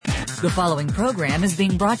The following program is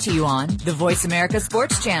being brought to you on the Voice America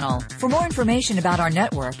Sports Channel. For more information about our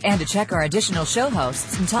network and to check our additional show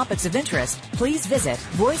hosts and topics of interest, please visit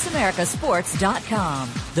voiceamericasports.com.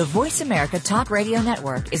 The Voice America Talk Radio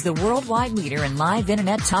Network is the worldwide leader in live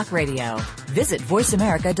Internet talk radio. Visit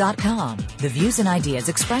voiceamerica.com. The views and ideas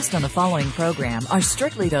expressed on the following program are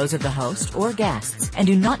strictly those of the host or guests and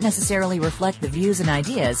do not necessarily reflect the views and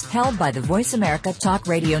ideas held by the Voice America Talk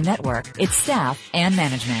Radio Network, its staff, and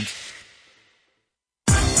management.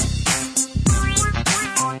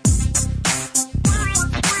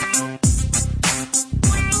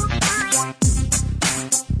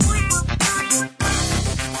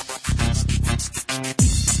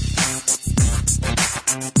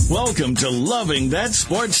 Welcome to Loving That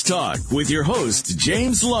Sports Talk with your host,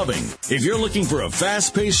 James Loving. If you're looking for a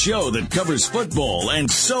fast-paced show that covers football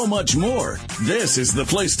and so much more, this is the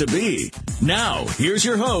place to be. Now, here's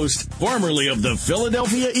your host, formerly of the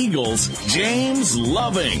Philadelphia Eagles, James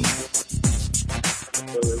Loving.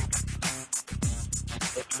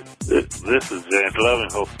 This is James Loving,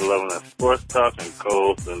 host of Loving That Sports Talk, and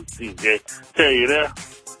co-host of TJ. Terry, you there?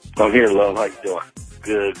 I'm here, Love. How you doing?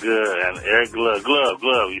 Good. And Eric Glove,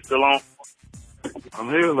 you still on? I'm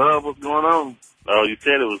here, Love. What's going on? Oh, you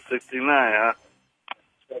said it was 69, huh?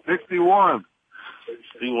 61.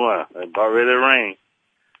 61. About ready to rain.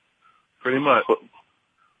 Pretty much.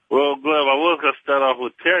 Well, Glove, I was going to start off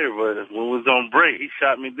with Terry, but when we was on break, he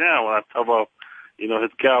shot me down when I talked about,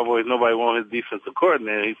 his Cowboys, nobody wanted his defensive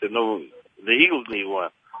coordinator. He said, no, the Eagles need one.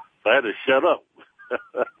 So I had to shut up.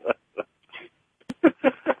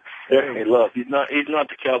 Hey, look, he's not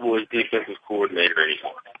the Cowboys defensive coordinator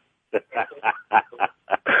anymore.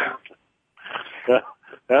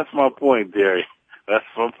 That's my point, Terry. That's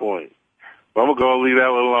my point. But I'm going to go and leave that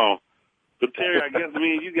one alone. But, Terry, I guess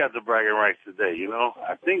me and you got the bragging rights today,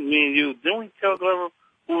 I think me and you, didn't we tell Glover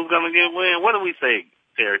who was going to get win? What did we say,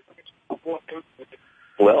 Terry?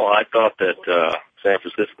 Well, I thought that San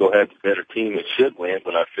Francisco had the better team and should win,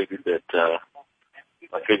 but I figured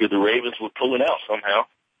the Ravens would pull it out somehow.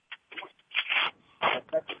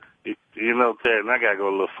 Terry, and I got to go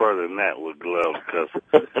a little further than that with Glove because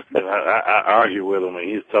I argue with him, and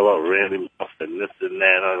he's talking about Randy Moss and this and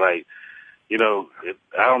that. And I'm like,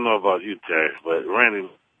 I don't know about you, Terry, but Randy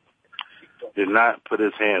did not put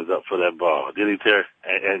his hands up for that ball, did he, Terry?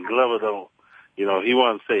 And Glover don't, he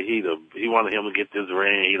wanted to say he wanted him to get this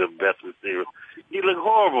ring, he the best receiver. He looked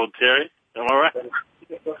horrible, Terry. Am I right?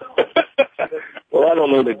 Well, I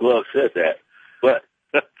don't know that Glove said that, but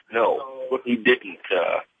no, he didn't.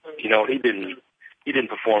 He didn't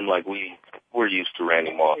perform like we're used to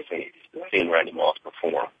Randy Moss seeing Randy Moss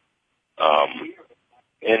perform.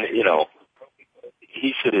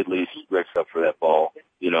 He should at least rest up for that ball.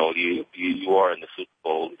 You are in the Super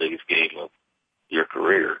Bowl, the biggest game of your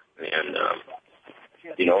career, and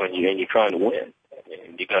you're trying to win,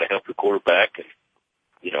 and you got to help the quarterback, and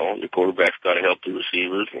the quarterback's got to help the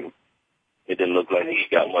receivers, and it didn't look like he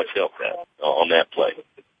got much help on that play.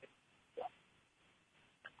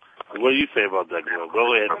 What do you say about that, girl?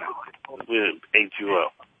 Go ahead. We'll ate you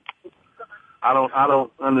up. I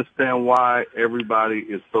don't understand why everybody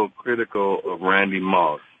is so critical of Randy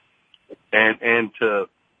Moss. And to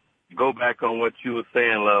go back on what you were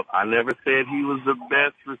saying, Love, I never said he was the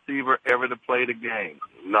best receiver ever to play the game.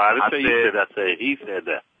 No, I didn't say you said that. I said he said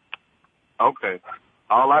that. Okay.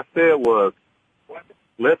 All I said was,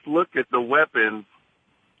 let's look at the weapons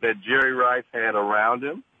that Jerry Rice had around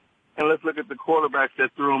him, and let's look at the quarterbacks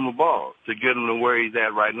that threw him the ball to get him to where he's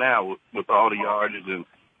at right now with all the yardage and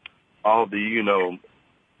all the,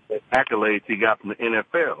 accolades he got from the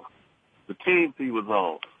NFL. The teams he was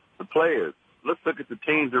on, the players. Let's look at the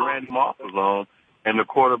teams that Randy Moss was on and the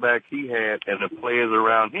quarterback he had and the players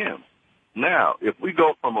around him. Now, if we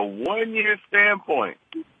go from a one-year standpoint,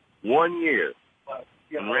 1 year,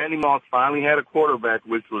 and Randy Moss finally had a quarterback,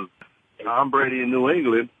 which was Tom Brady in New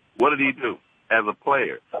England, what did he do as a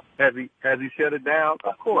player? Has he shut it down?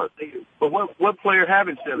 Of course. But what player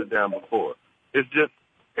haven't shut it down before? It's just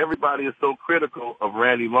everybody is so critical of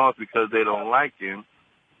Randy Moss because they don't like him.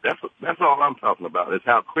 That's all I'm talking about, is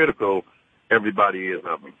how critical everybody is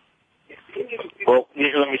of him. Well,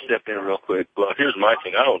 let me step in real quick. Well, here's my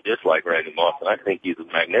thing. I don't dislike Randy Moss. I think he's a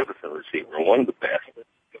magnificent receiver, one of the best.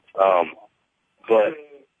 But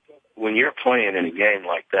when you're playing in a game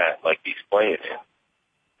like that, like he's playing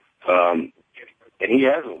in, and he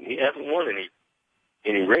hasn't won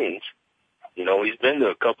any rings. He's been to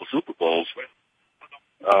a couple Super Bowls.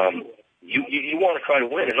 You want to try to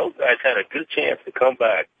win, and those guys had a good chance to come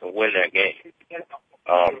back and win that game.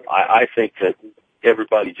 I think that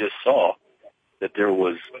everybody just saw that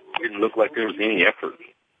didn't look like there was any effort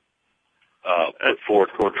put forth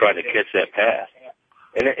for trying to catch that pass.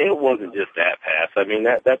 And it wasn't just that pass. I mean,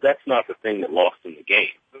 that's not the thing that lost him the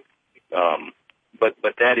game. But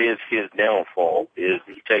that is his downfall, is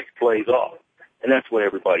he takes plays off. And that's what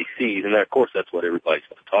everybody sees, and of course that's what everybody's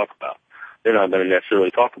going to talk about. They're not going to necessarily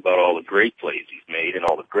talk about all the great plays he's made and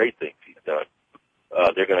all the great things he's done.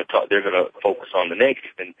 They're going to focus on the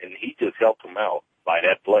negative, and he just helped them out by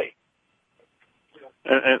that play.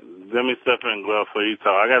 And let me step in, Glove, for you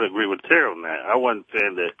talk. I got to agree with Terry on that. I wasn't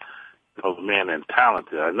saying that the man is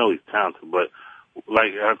talented. I know he's talented, but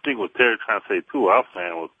like I think what Terry trying to say too, I was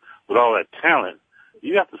saying was with all that talent,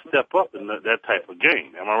 you have to step up in that type of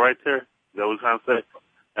game. Am I right, Terry? Is that what you're trying to say?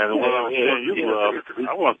 And what I'm saying,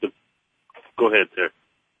 I want to go ahead, Terry.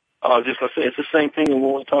 I was just going to say, it's the same thing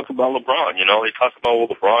when we talk about LeBron. You know, they talk about, well,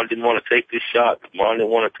 LeBron didn't want to take this shot. LeBron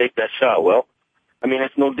didn't want to take that shot. Well, I mean,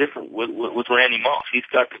 it's no different with Randy Moss. He's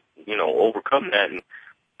got to, overcome that and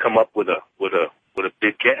come up with a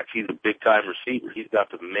big catch. He's a big time receiver. He's got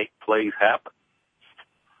to make plays happen.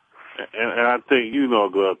 And I think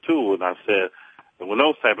Glove too, when I said when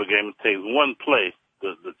those type of games it takes one play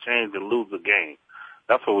to change and lose the game.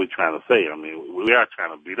 That's what we're trying to say. I mean, we are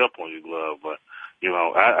trying to beat up on you, Glove, but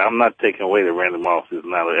I'm not taking away that Randy Moss is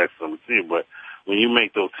not an excellent receiver, but when you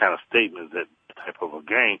make those kind of statements that type of a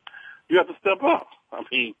game, you have to step up. I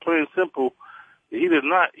mean, plain and simple, he did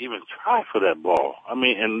not even try for that ball. I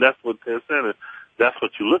mean, and that's what they're saying. That's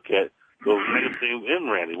what you look at, those negative things in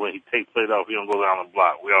Randy. When he takes plays off, he don't go down the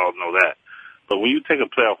block. We all know that. But when you take a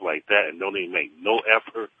play off like that and don't even make no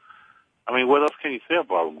effort, I mean, what else can you say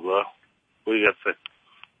about him, Glove? What do you got to say?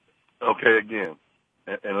 Okay, again,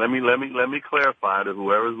 and let me clarify to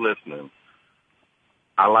whoever's listening.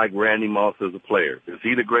 I like Randy Moss as a player. Is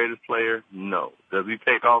he the greatest player? No. Does he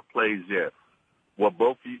take off plays? Yes. What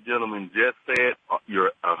both of you gentlemen just said,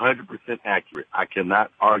 you're 100% accurate. I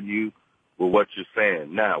cannot argue with what you're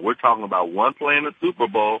saying. Now, we're talking about one play in the Super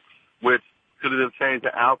Bowl, which could it have changed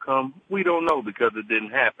the outcome? We don't know because it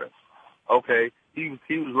didn't happen. Okay, he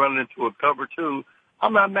was running into a cover two.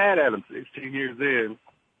 I'm not mad at him 16 years in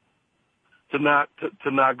to not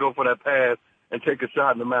go for that pass and take a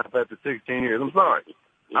shot in the mouth after 16 years. I'm sorry.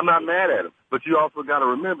 I'm not mad at him. But you also got to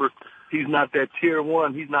remember, he's not that tier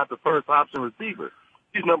one. He's not the first option receiver.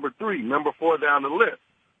 He's number 3, number 4 down the list.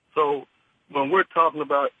 So when we're talking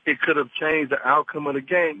about it could have changed the outcome of the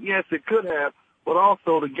game, yes, it could have, but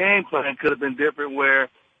also the game plan could have been different where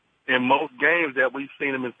in most games that we've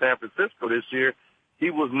seen him in San Francisco this year, he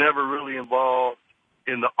was never really involved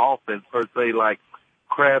in the offense per se, like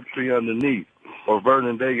Crabtree underneath or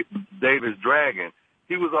Vernon Davis dragging.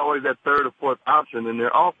 He was always that third or fourth option in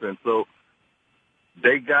their offense. So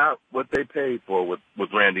they got what they paid for with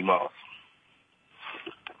Randy Moss.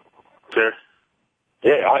 Sure.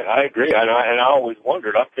 Yeah, I agree. And I always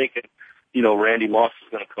wondered, I'm thinking, Randy Moss is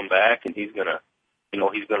going to come back and he's going to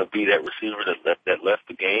be that receiver that left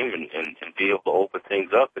the game and be able to open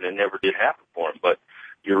things up, and it never did happen for him. But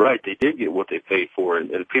you're right, they did get what they paid for,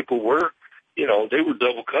 and people were, they were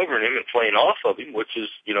double covering him and playing off of him, which is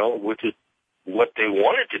what they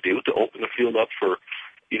wanted to do to open the field up for,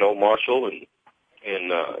 Marshall and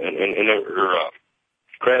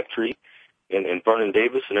Crabtree and Vernon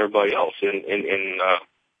Davis and everybody else. And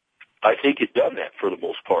I think he's done that for the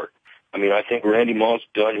most part. I mean, I think Randy Moss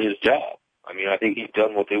done his job. I mean, I think he's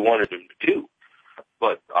done what they wanted him to do.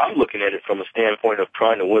 But I'm looking at it from a standpoint of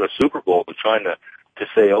trying to win a Super Bowl and trying to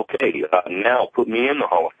say, okay, now put me in the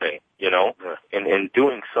Hall of Fame, and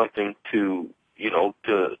doing something to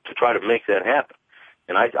try to make that happen.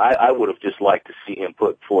 And I would have just liked to see him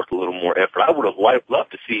put forth a little more effort. I would have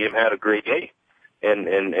loved to see him have a great game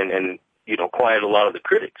and quiet a lot of the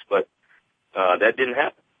critics, but that didn't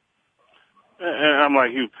happen. And I'm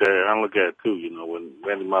like you, Terry. I look at it too, when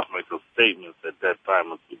Randy Moss makes those statements at that time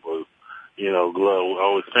when people, Glove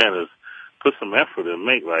always saying is put some effort and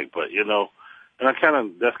make but and that's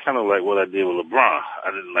kind of like what I did with LeBron. I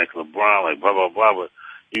didn't like LeBron, like blah, blah, blah, but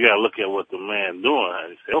you got to look at what the man doing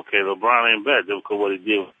and say, okay, LeBron ain't bad just because what he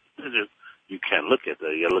did with decisions. You can't look at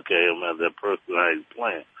that. You got to look at him as that person, how he's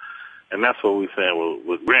playing. And that's what we're saying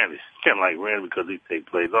with Randy. You can't like Randy because he take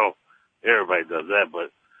plays off. Everybody does that, but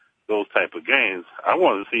those type of games, I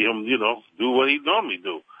want to see him, do what he normally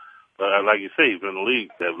do. But like you say, he's been in the league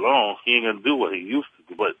that long. He ain't going to do what he used to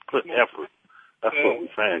do, but put effort. That's what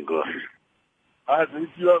we're saying, Glove. I beat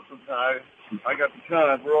you up sometimes. I got the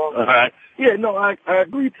time, bro. All right. Yeah, no, I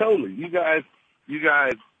agree totally. You guys,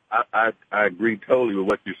 I agree totally with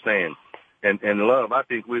what you're saying. And Love, I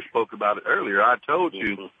think we spoke about it earlier. I told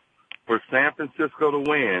you, for San Francisco to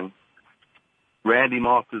win, Randy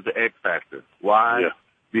Moss is the X factor. Why? Yeah.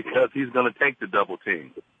 Because he's going to take the double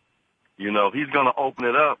team. You know, he's going to open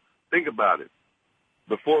it up. Think about it.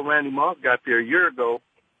 Before Randy Moss got there a year ago,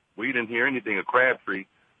 we didn't hear anything of Crabtree.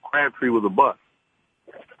 Crabtree was a bust.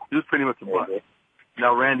 He was pretty much a bust.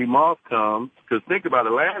 Now Randy Moss comes, because think about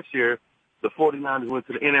it, last year, the 49ers went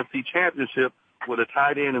to the NFC Championship with a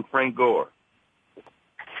tight end and Frank Gore.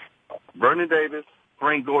 Vernon Davis,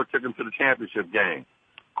 Frank Gore took him to the championship game.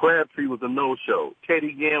 Crabtree was a no-show.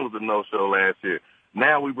 Teddy Ginn was a no-show last year.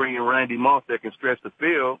 Now we bring in Randy Moss that can stretch the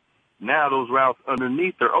field. Now those routes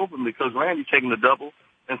underneath are open because Randy's taking a double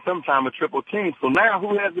and sometimes a triple team. So now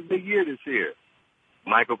who has a big year this year?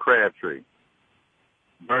 Michael Crabtree.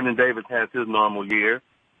 Vernon Davis has his normal year.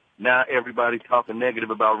 Now everybody's talking negative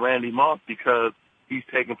about Randy Moss because he's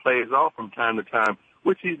taking plays off from time to time,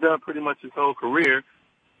 which he's done pretty much his whole career,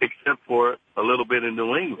 except for a little bit in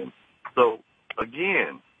New England. So,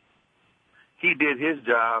 again, he did his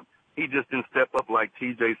job. He just didn't step up like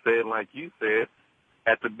TJ said, like you said,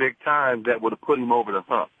 at the big time that would have put him over the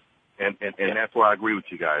hump. And that's why I agree with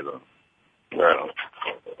you guys on. Right on.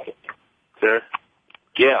 Sir?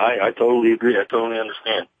 Yeah, I totally agree. I totally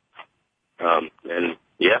understand. And,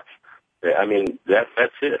 yeah, I mean,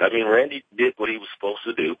 that's it. I mean, Randy did what he was supposed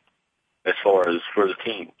to do as far as for the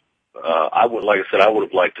team. Like I said, I would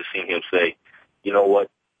have liked to see him say, you know what,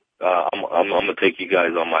 I'm going to take you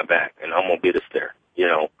guys on my back, and I'm going to get us there. You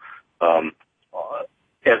know,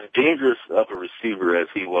 as dangerous of a receiver as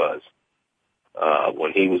he was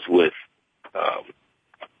when he was with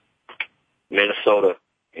Minnesota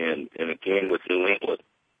and again with New England,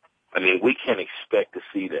 I mean, we can't expect to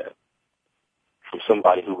see that from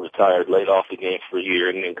somebody who retired, laid off the game for a year,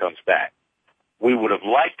 and then comes back. We would have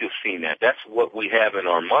liked to have seen that. That's what we have in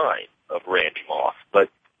our mind of Randy Moss, but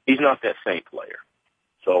he's not that same player.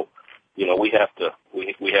 So, you know, we have to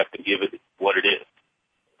give it what it is.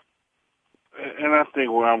 And I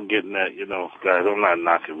think where I'm getting at, you know, guys, I'm not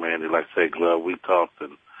knocking Randy. Like I say, Glove, we talked,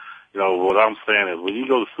 and, you know, what I'm saying is when you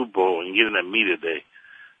go to the Super Bowl and you get in that media day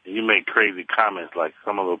and you make crazy comments like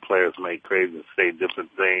some of the players make crazy and say different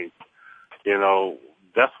things, you know,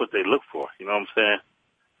 that's what they look for. You know what I'm saying?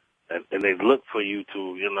 And they look for you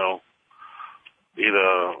to, you know,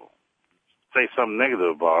 either say something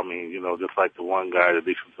negative about. I mean, you know, just like the one guy, the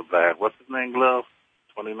defensive back. What's his name, Glove?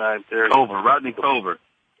 29-30? Rodney Culver.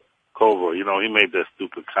 Culver, you know, he made that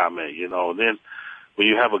stupid comment, you know. And then when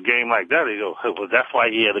you have a game like that, they go, well, that's why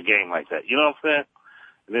he had a game like that. You know what I'm saying?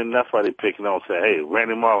 And then that's why they pick it on and say, hey,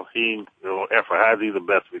 Randy Moss, he, you know, how's he the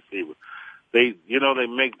best receiver? They, you know, they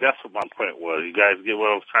make, that's what my point was. You guys get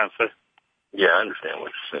what I was trying to say? Yeah, I understand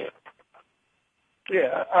what you're saying.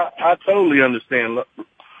 Yeah, I totally understand.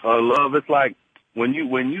 Love, it's like when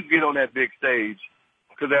you get on that big stage,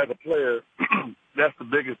 because as a player, that's the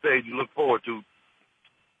biggest stage you look forward to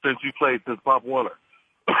since you played since Pop Warner.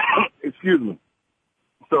 Excuse me.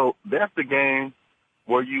 So that's the game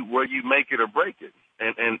where you make it or break it.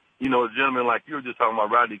 And you know, a gentleman like you were just talking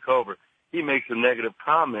about, Rodney Culver, he makes a negative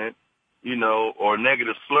comment, you know, or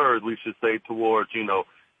negative slurs, we should say, towards, you know,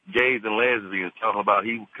 gays and lesbians, talking about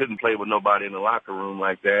he couldn't play with nobody in the locker room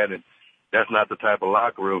like that, and that's not the type of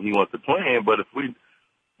locker room he wants to play in. But if we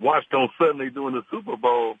watched on Sunday during the Super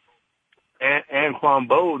Bowl, Anquan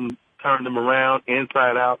Bolden turned him around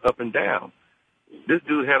inside out, up and down. This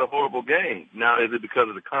dude had a horrible game. Now, is it because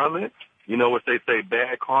of the comments? You know what they say,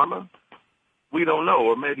 bad karma? We don't know.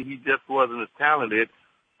 Or maybe he just wasn't as talented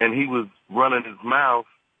and he was running his mouth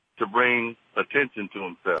to bring attention to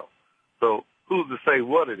himself. So who's to say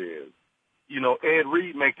what it is? You know, Ed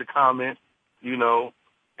Reed makes a comment, you know,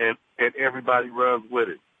 and everybody runs with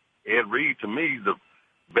it. Ed Reed, to me, is the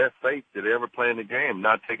best safety that ever played in the game,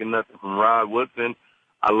 not taking nothing from Rod Woodson.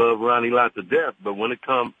 I love Ronnie Lott to death, but when it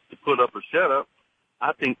comes to put up or shut up,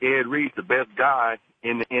 I think Ed Reed's the best guy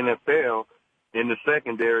in the NFL in the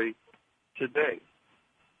secondary today.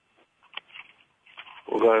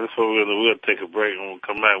 Well, guys, so we'll take a break, and we'll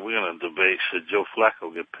come back. We're going to debate, should Joe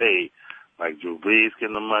Flacco get paid like Drew Brees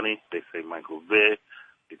getting the money? They say Michael Vick.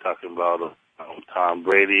 They're talking about Tom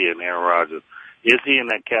Brady and Aaron Rodgers. Is he in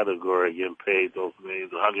that category getting paid those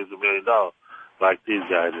millions, hundreds of millions of dollars like these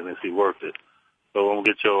guys, and is he worth it? So when we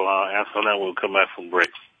get your answer on that, we'll come back from break.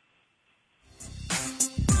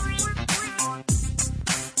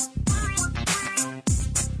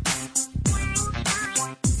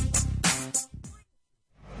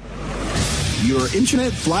 Your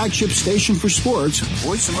internet flagship station for sports,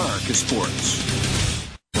 Voice America Sports.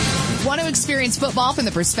 Want to experience football from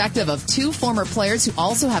the perspective of two former players who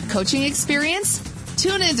also have coaching experience?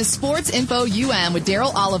 Tune in to Sports Info UM with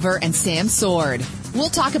Daryl Oliver and Sam Sword. We'll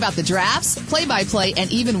talk about the drafts, play-by-play, and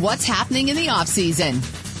even what's happening in the offseason.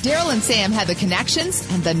 Daryl and Sam have the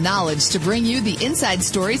connections and the knowledge to bring you the inside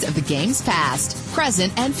stories of the game's past,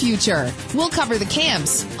 present, and future. We'll cover the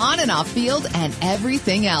camps, on and off field, and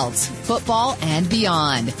everything else, football and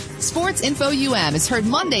beyond. Sports Info UM is heard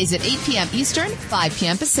Mondays at 8 p.m. Eastern, 5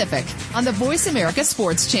 p.m. Pacific on the Voice America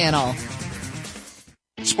Sports Channel.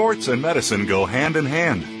 Sports and medicine go hand in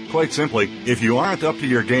hand. Quite simply, if you aren't up to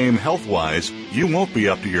your game health-wise, you won't be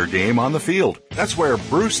up to your game on the field. That's where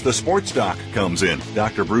Bruce the Sports Doc comes in.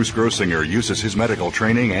 Dr. Bruce Grossinger uses his medical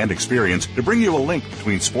training and experience to bring you a link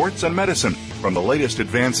between sports and medicine, from the latest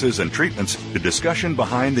advances and treatments to discussion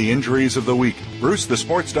behind the injuries of the week. Bruce the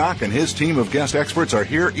Sports Doc and his team of guest experts are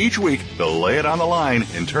here each week to lay it on the line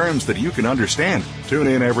in terms that you can understand. Tune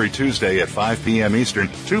in every Tuesday at 5 p.m. Eastern,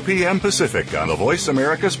 2 p.m. Pacific on the Voice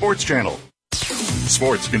America Sports Channel.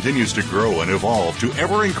 Sports continues to grow and evolve to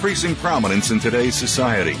ever-increasing prominence in today's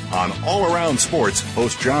society. On All Around Sports,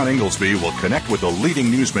 host John Inglesby will connect with the leading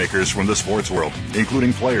newsmakers from the sports world,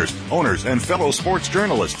 including players, owners, and fellow sports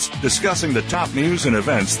journalists, discussing the top news and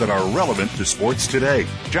events that are relevant to sports today.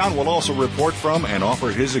 John will also report from and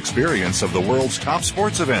offer his experience of the world's top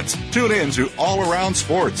sports events. Tune in to All Around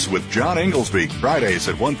Sports with John Inglesby, Fridays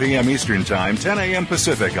at 1 p.m. Eastern Time, 10 a.m.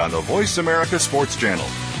 Pacific on the Voice America Sports Channel.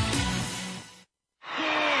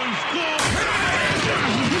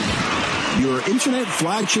 Your internet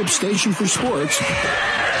flagship station for sports.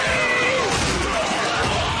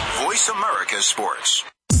 Voice America Sports.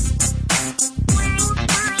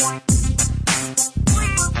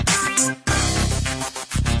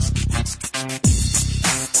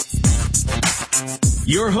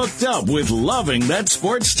 You're hooked up with Loving That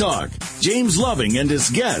Sports Talk. James Loving and his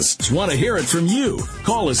guests want to hear it from you.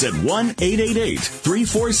 Call us at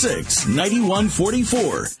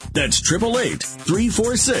 1-888-346-9144. That's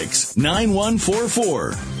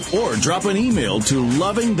 888-346-9144. Or drop an email to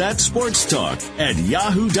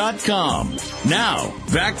lovingthatsportstalk@yahoo.com. Now,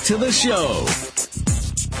 back to the show.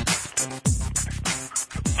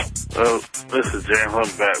 Well, this is James. I'm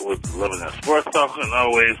back with Loving That Sports Talk, and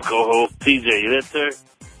always co-host TJ. You there?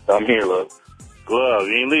 I'm here, love. Glove,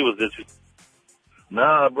 you ain't leave us, did you?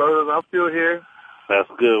 Nah, brothers, I'm still here. That's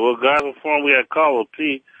good. Well, guys, before we had caller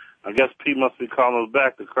P, I guess P must be calling us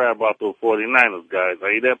back to cry about those 49ers guys.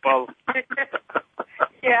 Are you there, Paula?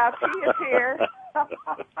 Yeah, P is here.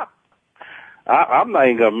 I'm not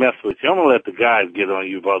even going to mess with you. I'm going to let the guys get on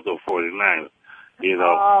you about those 49ers. You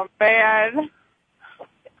know. Oh, man.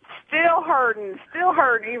 Still hurting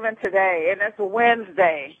even today, and it's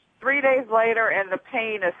Wednesday. 3 days later, and the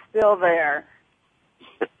pain is still there.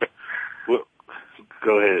 Well,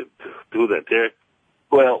 go ahead. Do that, Terry.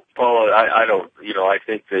 Well, Paula, I don't, I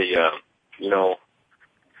think they,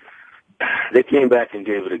 they came back and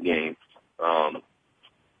gave it a game.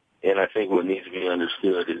 And I think what needs to be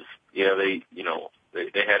understood is, they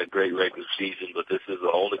had a great regular season, but this is a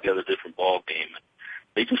altogether different ball game.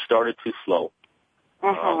 They just started too slow.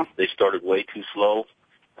 They started way too slow.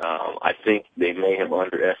 I think they may have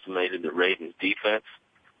underestimated the Ravens' defense.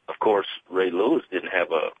 Of course, Ray Lewis didn't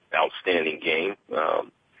have an outstanding game.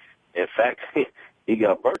 In fact, he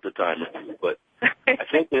got burnt the time or two. But I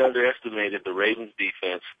think they underestimated the Ravens'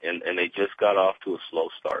 defense, and they just got off to a slow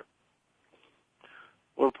start.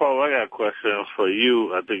 Well, Paul, I got a question for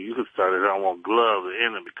you. I think you could start it. I want Glove to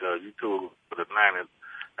end it because you two for the Niners.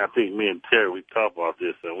 I think me and Terry, we talked about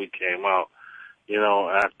this, and we came out.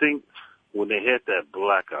 I think when they had that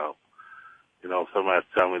blackout, somebody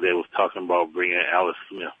telling me they was talking about bringing Alex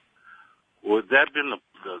Smith. Would that been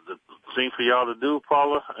the thing for y'all to do,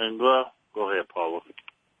 Paula and Glove? Go ahead, Paula.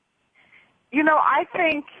 I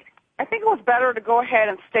think it was better to go ahead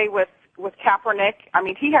and stay with Kaepernick. I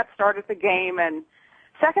mean, he had started the game, and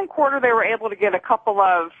second quarter they were able to get a couple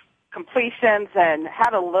of completions and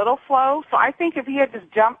had a little flow. So I think if he had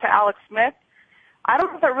just jumped to Alex Smith, I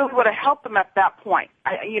don't know if that really would have helped them at that point.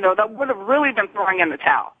 That would have really been throwing in the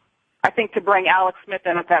towel. I think to bring Alex Smith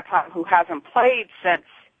in at that time, who hasn't played since,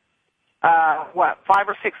 5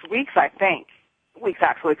 or 6 weeks, I think. Weeks,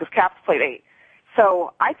 actually, because Cap's played 8.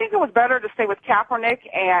 So I think it was better to stay with Kaepernick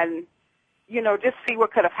and, just see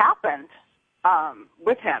what could have happened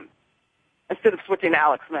with him instead of switching to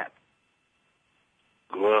Alex Smith.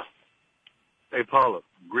 Well, hey, Paula,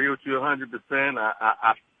 agree with you 100%.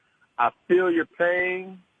 I feel your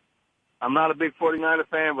pain. I'm not a big 49er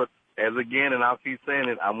fan, but and I'll keep saying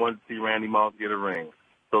it, I wanted to see Randy Moss get a ring.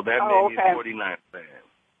 So that made me a 49er fan.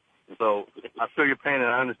 So I feel your pain, and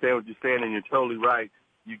I understand what you're saying, and you're totally right.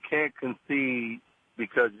 You can't concede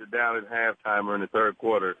because you're down at halftime or in the third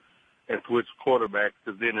quarter and switch quarterbacks,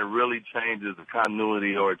 because then it really changes the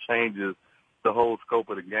continuity or it changes the whole scope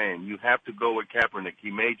of the game. You have to go with Kaepernick. He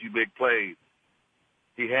made you big plays.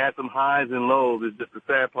 He had some highs and lows. It's just the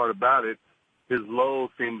sad part about it. His lows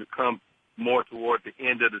seem to come more toward the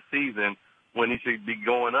end of the season when he should be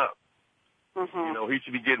going up. He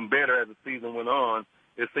should be getting better as the season went on.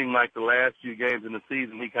 It seemed like the last few games in the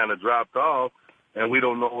season he kind of dropped off, and we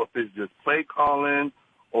don't know if it's just play calling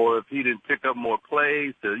or if he didn't pick up more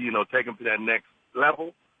plays to, take him to that next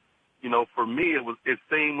level. For me, it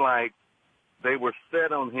seemed like they were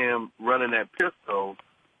set on him running that pistol,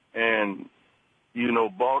 and,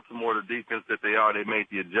 Baltimore, the defense that they are, they made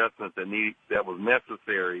the adjustments that was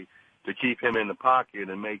necessary to keep him in the pocket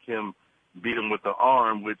and make him beat him with the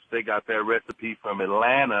arm, which they got that recipe from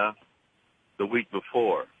Atlanta the week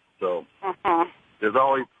before. So there's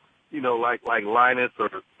always, like Linus or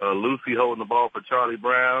Lucy holding the ball for Charlie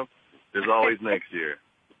Brown, there's always next year.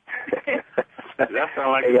 That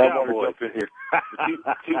sounds like I want to jump in here.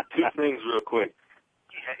 Two things real quick.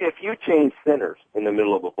 If you change centers in the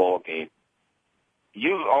middle of a ball game,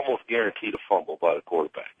 you almost guaranteed a fumble by the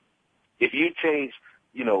quarterback. If you change,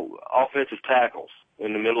 offensive tackles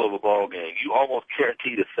in the middle of a ball game, you almost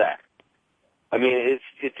guaranteed a sack. I mean,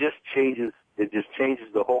 it just changes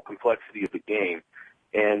the whole complexity of the game,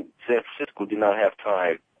 and San Francisco did not have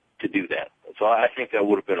time to do that. So I think that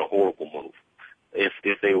would have been a horrible move if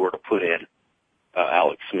they were to put in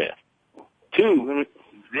Alex Smith. Two,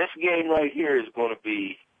 this game right here is going to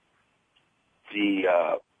be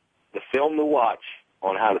the film to watch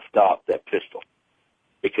on how to stop that pistol.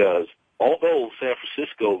 Because although San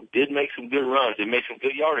Francisco did make some good runs, they made some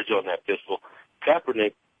good yardage on that pistol,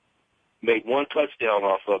 Kaepernick made one touchdown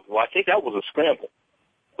off of, I think that was a scramble.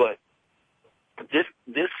 But this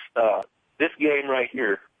game right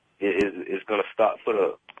here is going to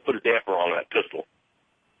put a damper on that pistol,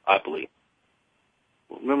 I believe.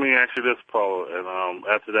 Let me ask you this, Paul, and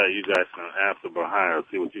after that you guys can answer behind her,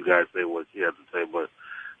 see what you guys say, what you have to say. But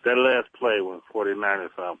that last play when 49ers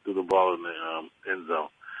threw the ball in the end zone,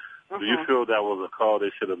 do you feel that was a call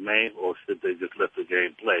they should have made, or should they just let the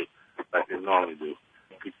game play like they normally do?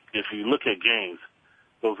 If you look at games,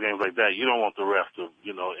 those games like that, you don't want the ref to,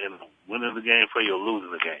 end up winning the game for you or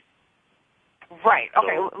losing the game. Right.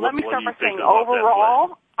 Okay. So let me start by saying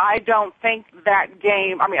overall, I don't think that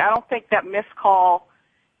game, I don't think that missed call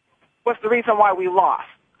was the reason why we lost.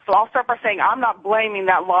 So I'll start by saying I'm not blaming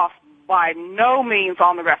that loss by no means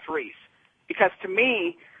on the referees, because to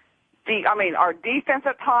me, our defense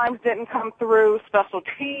at times didn't come through. Special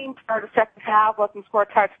teams started the second half, let them score a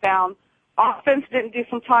touchdown. Offense didn't do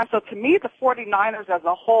some time. So to me, the 49ers as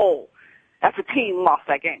a whole, as a team, lost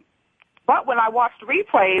that game. But when I watched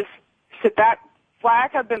replays, should that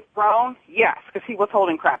flag have been thrown? Yes, because he was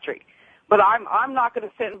holding Crabtree. But I'm not going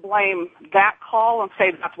to sit and blame that call and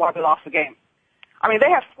say that's why they lost the game. They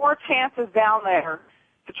had 4 chances down there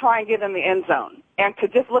to try and get in the end zone. And to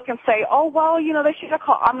just look and say, they should have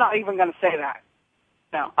called. I'm not even going to say that.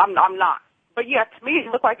 No, I'm not. But, yeah, to me,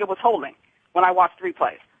 it looked like it was holding when I watched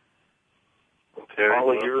replays.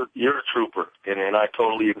 Paula, you're a trooper, and I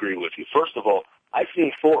totally agree with you. First of all, I've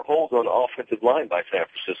seen 4 holds on the offensive line by San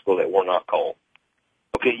Francisco that were not called.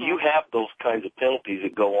 Okay, you have those kinds of penalties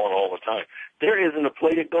that go on all the time. There isn't a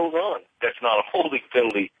play that goes on that's not a holding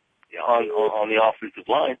penalty on the offensive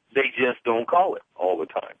line. They just don't call it all the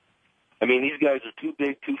time. These guys are too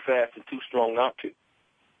big, too fast, and too strong not to.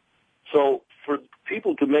 So for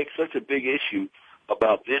people to make such a big issue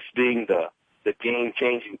about this being the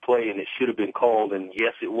game-changing play and it should have been called, and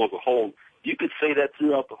yes, it was a hold, you could say that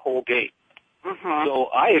throughout the whole game. So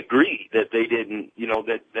I agree that they didn't,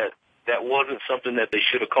 that wasn't something that they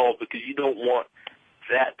should have called, because you don't want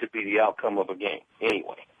that to be the outcome of a game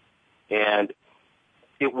anyway. And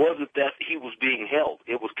it wasn't that he was being held.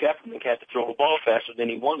 It was Kaepernick had to throw the ball faster than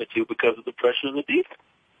he wanted to because of the pressure of the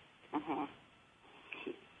defense.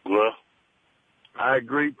 Well, I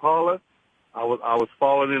agree, Paula. I was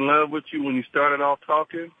falling in love with you when you started off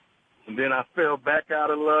talking, and then I fell back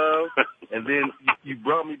out of love, and then you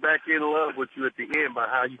brought me back in love with you at the end by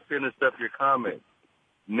how you finished up your comments.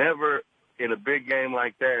 Never in a big game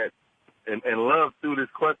like that, and Love threw this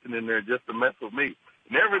question in there just to mess with me.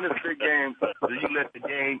 Never in this big game do you let the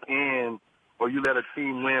game end or you let a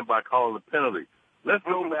team win by calling a penalty. Let's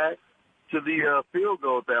go back to the field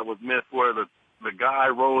goal that was missed where the guy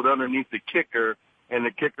rolled underneath the kicker and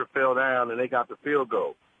the kicker fell down and they got the field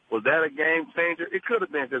goal. Was that a game changer? It could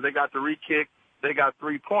have been, because they got the re-kick. They got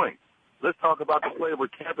 3 points. Let's talk about the play where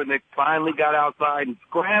Kaepernick finally got outside and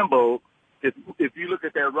scrambled. If you look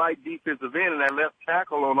at that right defensive end and that left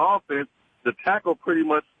tackle on offense, the tackle pretty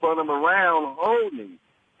much spun him around holding,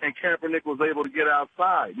 and Kaepernick was able to get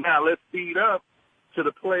outside. Now let's speed up to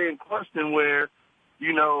the play in question where,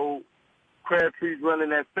 Crabtree's running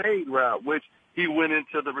that fade route, which he went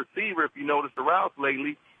into the receiver. If you notice the routes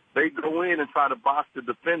lately, they go in and try to box the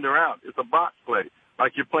defender out. It's a box play,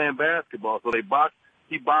 like you're playing basketball. So he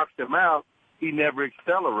boxed him out. He never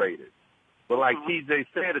accelerated. But like TJ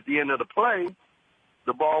said, at the end of the play,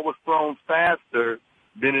 the ball was thrown faster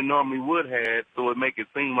than it normally would have, so it make it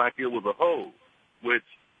seem like it was a hold, which,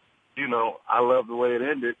 you know, I love the way it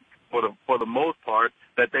ended for the most part,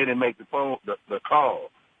 that they didn't make the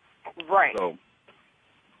call. Right. So.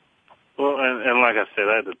 Well, and like I said,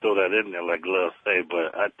 I had to throw that in there, like Glove say,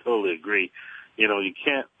 but I totally agree. You know, you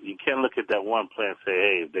can't look at that one play and say,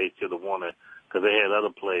 hey, they should have won it, because they had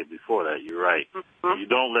other plays before that. You're right. Mm-hmm. You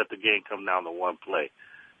don't let the game come down to one play,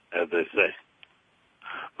 as they say.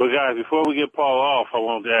 But, guys, before we get Paul off, I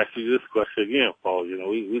wanted to ask you this question again, Paul. You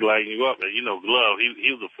know, we lighten you up. And, you know, Glove,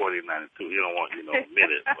 he was a 49er, too. You don't want, to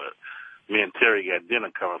admit it. But me and Terry got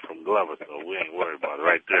dinner coming from Glover, so we ain't worried about it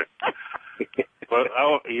right there. But,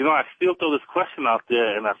 I still throw this question out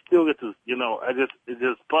there, and I still get to, it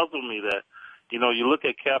just puzzled me that, you look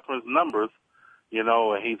at Kaepernick's numbers, and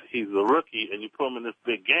he's a rookie, and you put him in this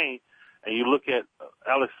big game, and you look at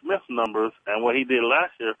Alex Smith's numbers and what he did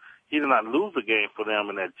last year. He did not lose the game for them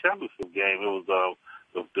in that championship game. It was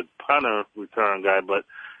the punter return guy. But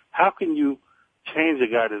how can you change a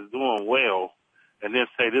guy that's doing well and then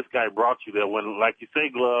say this guy brought you there when, like you say,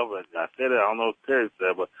 Glove, and I said it, I don't know if Terry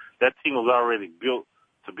said, but that team was already built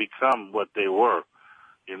to become what they were.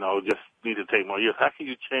 Just need to take more years. How can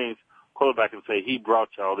you change quarterback and say he brought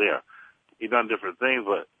y'all there? He done different things,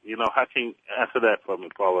 but, how can you answer that for me,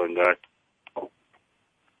 Paula and Guy?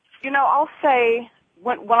 I'll say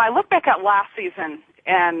when I look back at last season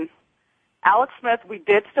and Alex Smith, we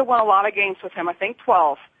did still win a lot of games with him, I think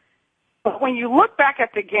 12. But when you look back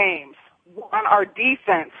at the games, our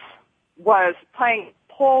defense was playing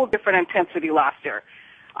whole different intensity last year.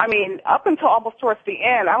 I mean, up until almost towards the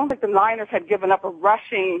end, I don't think the Niners had given up a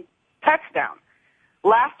rushing touchdown.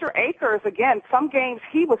 Last year, Akers, again, some games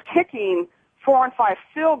he was kicking 4 and 5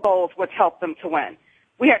 field goals, which helped them to win.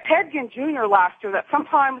 We had Ted Ginn Jr. last year that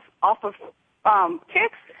sometimes off of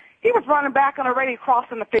kicks, he was running back and already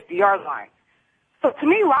crossing the 50-yard line. So to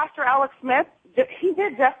me, last year, Alex Smith, he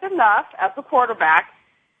did just enough as a quarterback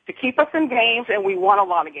to keep us in games, and we won a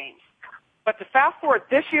lot of games. But to fast forward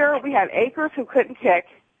this year, we had Akers who couldn't kick.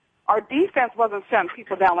 Our defense wasn't shutting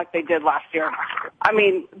people down like they did last year. I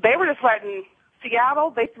mean, they were just letting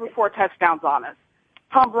Seattle, they threw 4 touchdowns on us.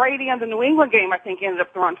 Tom Brady in the New England game, I think, ended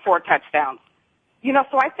up throwing 4 touchdowns.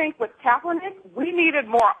 So I think with Kaepernick, we needed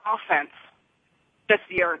more offense this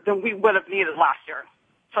year than we would have needed last year.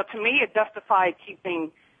 So to me, it justified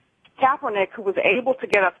keeping Kaepernick, who was able to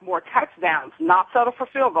get us more touchdowns, not settle for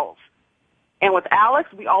field goals. And with Alex,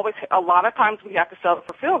 a lot of times we have to settle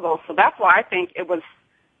for field goals. So that's why I think it was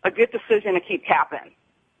a good decision to keep Cap in.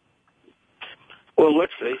 Well,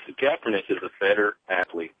 let's face it, Kaepernick is a better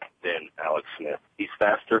athlete than Alex Smith. He's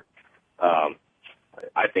faster.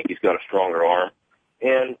 I think he's got a stronger arm.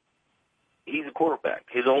 And he's a quarterback.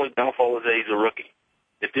 His only downfall is that he's a rookie.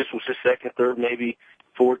 If this was his second, third, maybe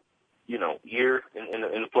fourth, year in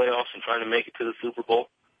the playoffs and trying to make it to the Super Bowl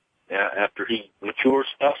after he matures,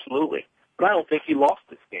 absolutely. But I don't think he lost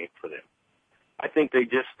this game for them. I think they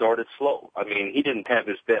just started slow. I mean, he didn't have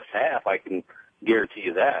his best half, I can guarantee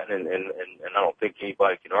you that, and I don't think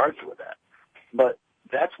anybody can argue with that. But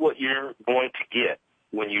that's what you're going to get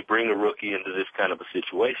when you bring a rookie into this kind of a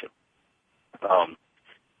situation.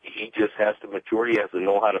 He just has to mature. He has to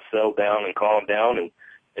know how to settle down and calm down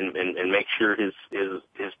and make sure his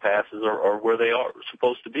passes are where they are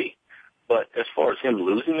supposed to be. But as far as him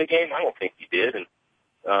losing the game, I don't think he did,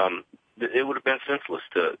 and it would have been senseless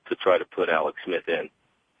to try to put Alex Smith in.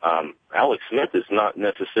 Alex Smith is not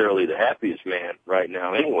necessarily the happiest man right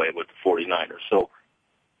now anyway with the 49ers. So,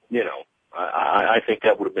 I think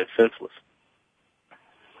that would have been senseless.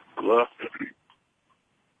 Glove.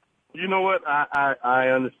 You know what? I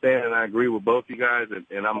understand and I agree with both you guys,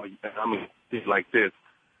 and I'm gonna say like this.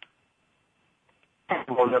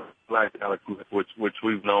 People never like Alex Smith, which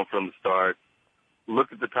we've known from the start.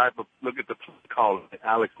 Look at the play calling that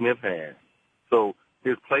Alex Smith had. So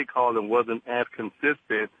his play calling wasn't as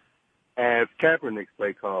consistent as Kaepernick's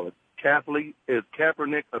play calling. Is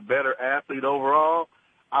Kaepernick a better athlete overall?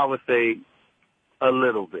 I would say a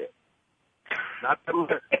little bit. Not that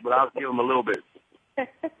much, but I'll give him a little bit.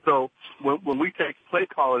 So when we take play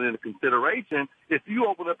calling into consideration, if you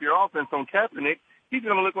open up your offense on Kaepernick, he's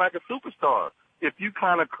going to look like a superstar. If you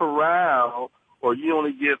kind of corral or you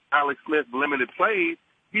only give Alex Smith limited plays,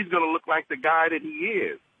 he's going to look like the guy that he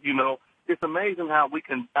is. It's amazing how we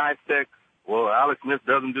can dissect, well, Alex Smith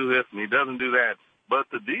doesn't do this and he doesn't do that. But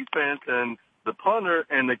the defense and the punter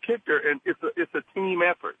and the kicker, and it's a team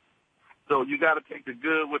effort. So you got to take the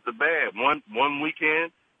good with the bad. One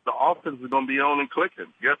weekend, the offense is going to be on and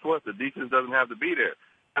clicking. Guess what? The defense doesn't have to be there.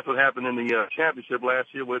 That's what happened in the championship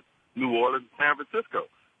last year with New Orleans and San Francisco.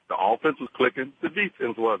 The offense was clicking. The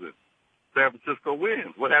defense wasn't. San Francisco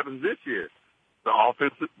wins. What happens this year? The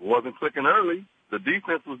offense wasn't clicking early. The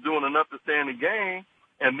defense was doing enough to stay in the game.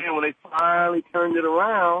 And then when they finally turned it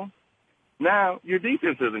around, now your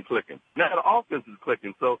defense isn't clicking. Now the offense is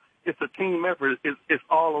clicking. So it's a team effort. It's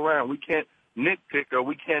all around. We can't nitpick or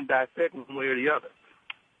we can't dissect one way or the other.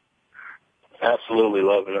 Absolutely,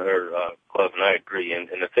 Club, and I agree. And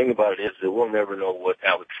the thing about it is that we'll never know what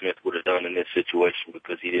Alex Smith would have done in this situation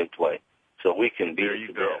because he didn't play. So we can beat it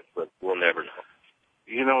to death, but we'll never know.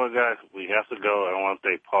 You know what, guys? We have to go. I want to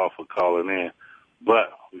thank Paul for calling in.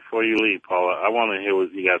 But before you leave, Paul, I want to hear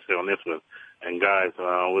what you guys say on this one. And, guys,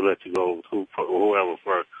 we'll let you go, whoever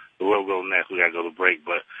first. Whoever goes next, we got to go to break.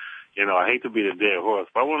 But, you know, I hate to be the dead horse,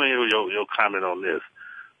 but I want to hear your comment on this.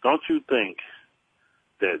 Don't you think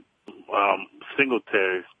that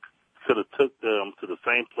Singletary could have took them to the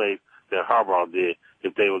same place that Harbaugh did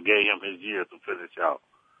if they would gave him his year to finish out?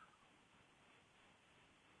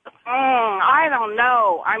 I don't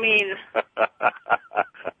know. I mean,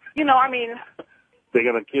 they're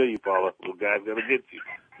going to kill you, Paula. The guy's going to get you.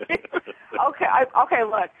 Okay,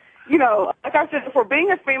 look. You know, like I said before,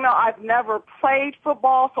 being a female, I've never played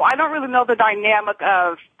football, so I don't really know the dynamic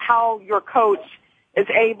of how your coach is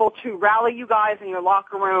able to rally you guys in your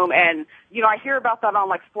locker room. And, you know, I hear about that on,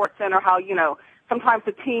 like, SportsCenter, how, you know, sometimes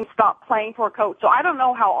the team stop playing for a coach. So I don't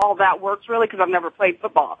know how all that works, really, because I've never played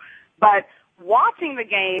football. But watching the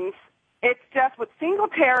games, it's just with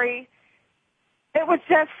Singletary, it was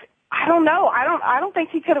just, I don't know. I don't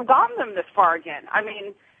think he could have gotten them this far again. I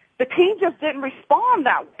mean, the team just didn't respond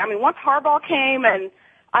that way. I mean, once Harbaugh came, and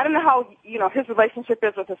I don't know how, you know, his relationship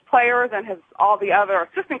is with his players and all the other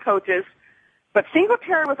assistant coaches, but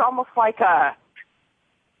Singletary was almost like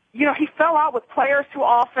he fell out with players too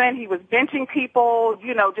often. He was benching people,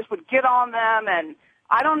 you know, just would get on them, and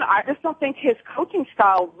I just don't think his coaching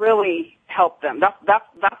style really helped them.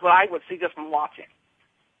 That's what I would see just from watching.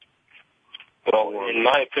 Well, in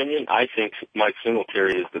my opinion, I think Mike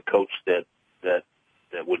Singletary is the coach that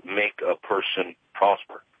would make a person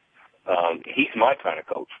prosper. He's my kind of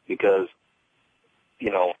coach because,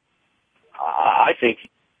 you know, I think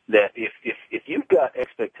that if you've got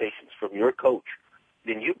expectations from your coach,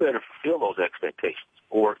 then you better fulfill those expectations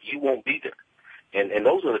or you won't be there. And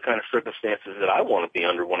those are the kind of circumstances that I want to be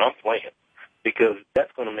under when I'm playing because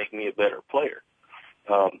that's going to make me a better player.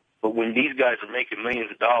 But when these guys are making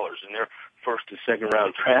millions of dollars and they're first and second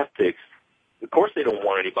round draft picks, of course they don't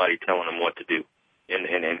want anybody telling them what to do and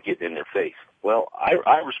getting in their face. Well,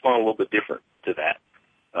 I respond a little bit different to that.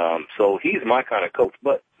 So he's my kind of coach.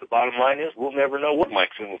 But the bottom line is we'll never know what Mike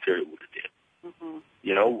Singletary would have did. Mm-hmm.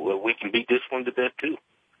 You know, we can beat this one to death too,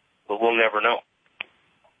 but we'll never know.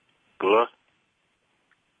 Good.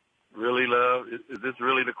 Really, Love? Is this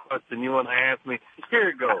really the question you want to ask me? Here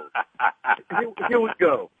it goes. Here we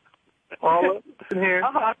go. Paula, listen here.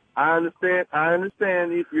 Uh-huh. I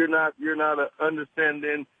understand if you're not an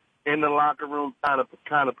understanding in the locker room kind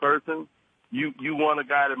of person. You want a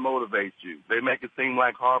guy that motivates you. They make it seem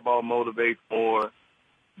like Harbaugh motivates more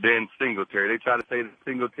than Singletary. They try to say that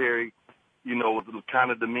Singletary, you know, was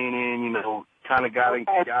kind of demeaning, you know, kind of got in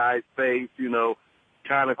guys' face, you know,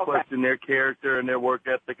 kind of question their character and their work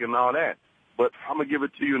ethic and all that. But I'm going to give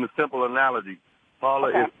it to you in a simple analogy.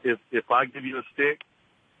 Paula, if I give you a stick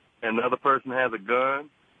and the other person has a gun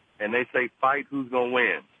and they say fight, who's going to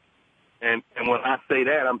win? And when I say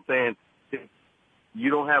that, I'm saying if you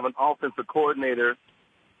don't have an offensive coordinator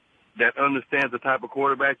that understands the type of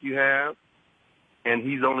quarterback you have, and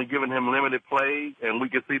he's only giving him limited plays, and we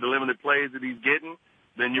can see the limited plays that he's getting,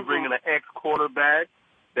 then you're bringing an ex-quarterback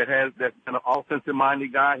that's an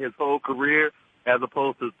offensive-minded guy his whole career, as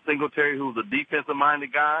opposed to Singletary, who's a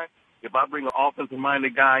defensive-minded guy. If I bring an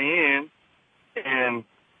offensive-minded guy in, and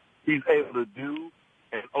he's able to do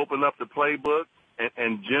and open up the playbook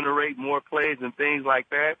and generate more plays and things like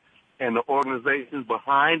that, and the organization's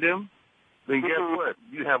behind him, then guess what?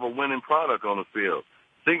 You have a winning product on the field.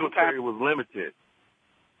 Singletary was limited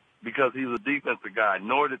because he's a defensive guy,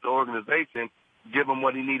 nor did the organization give him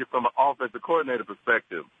what he needed from an offensive coordinator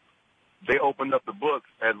perspective. They opened up the books,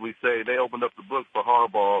 as we say, they opened up the books for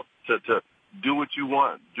Harbaugh to do what you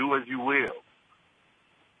want, do as you will.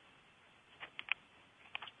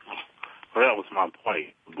 Well, that was my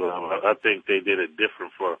point. But I think they did it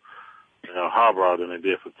different for Harbaugh than they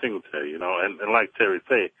did for Singletary, you know. And like Terry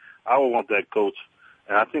said, I would want that coach,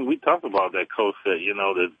 and I think we talked about that coach that, you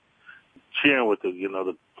know, that cheering with the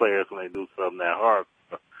players when they do something that hard.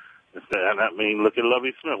 And I mean, look at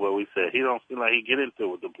Lovie Smith, where we said he don't seem like he get into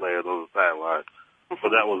it with the players on the sideline. So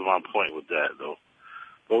that was my point with that, though.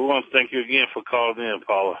 But we want to thank you again for calling in,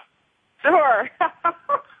 Paula. Sure. All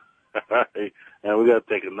right. And we got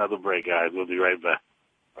to take another break, guys. We'll be right back.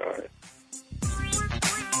 All right.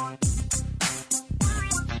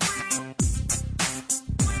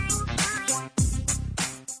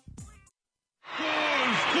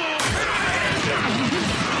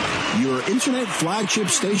 Your internet flagship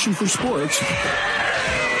station for sports.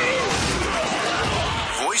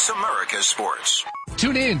 Voice America Sports.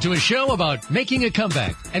 Tune in to a show about making a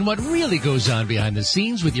comeback and what really goes on behind the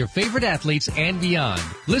scenes with your favorite athletes and beyond.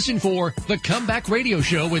 Listen for The Comeback Radio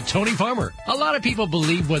Show with Tony Farmer. A lot of people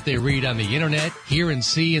believe what they read on the internet, hear and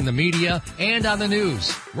see in the media, and on the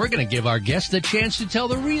news. We're going to give our guests a chance to tell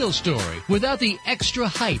the real story without the extra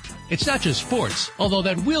hype. It's not just sports, although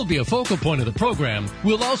that will be a focal point of the program.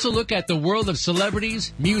 We'll also look at the world of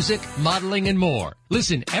celebrities, music, modeling, and more.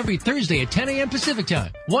 Listen every Thursday at 10 a.m. Pacific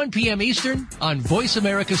Time, 1 p.m. Eastern on Voice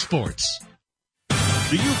America Sports.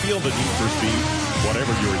 Do you feel the need for speed?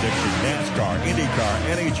 Whatever your addiction, NASCAR, IndyCar,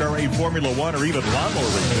 NHRA, Formula One, or even lawnmower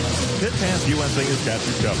racing, Pit Pass USA has got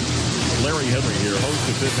you covered. Larry Henry here, host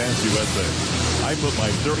of Pit Pass USA. I put my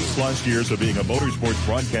 30-plus years of being a motorsports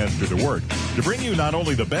broadcaster to work to bring you not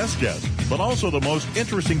only the best guests, but also the most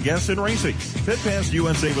interesting guests in racing. Pit Pass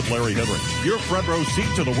USA with Larry Henry, your front row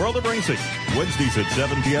seat to the world of racing. Wednesdays at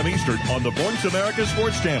 7 p.m. Eastern on the Voice America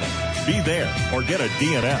Sports Channel. Be there or get a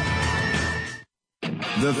DNF.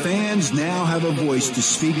 The fans now have a voice to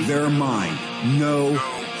speak their mind. No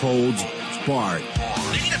holds barred.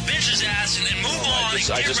 They need to bitch his ass and then move on.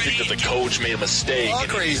 I just think that the coach made a mistake. All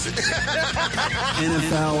crazy.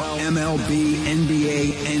 NFL, MLB,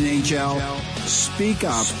 NBA, NHL. Speak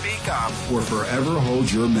up or forever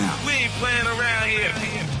hold your mouth. We ain't playing around here.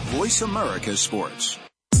 Voice America Sports.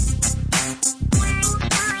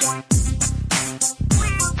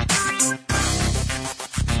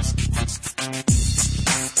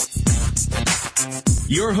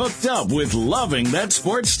 You're hooked up with Loving That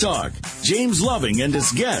Sports Talk. James Loving and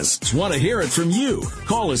his guests want to hear it from you.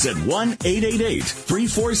 Call us at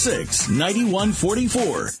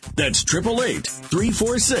 1-888-346-9144. That's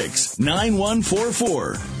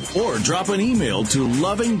 888-346-9144. Or drop an email to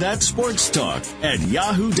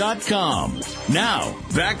lovingthatsportstalk@yahoo.com. Now,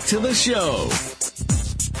 back to the show.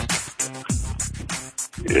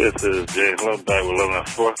 This is James Loving back with Loving That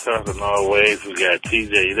Sports Talk. In all ways, we got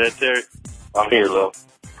TJ. You there, Terry? I'm here, Love.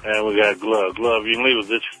 And we got Glove. Glove, you didn't leave us,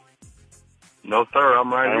 did you? No, sir.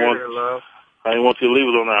 I'm right here, Love. I didn't want you to leave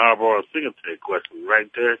us on that Harborough Singletary question,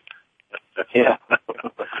 right there. Yeah.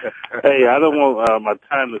 Hey, I don't want my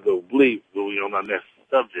time to go bleep when we on our next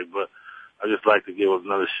subject, but I just like to give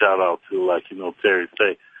another shout out to, Terry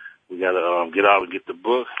say, we got to get out and get the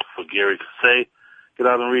book for Gary Kasay. Get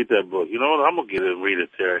out and read that book. You know what? I'm going to get it and read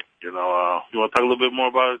it, Terry. You want to talk a little bit more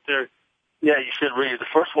about it, Terry? Yeah, you should read it. The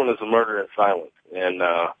first one is A Murder in Silence, and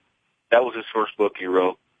that was his first book he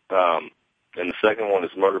wrote. And the second one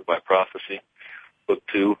is Murder by Prophecy, book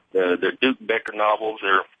 2. They're Duke Becker novels.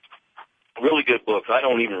 They're really good books. I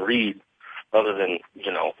don't even read other than,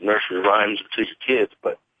 nursery rhymes to your kids,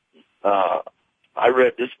 but I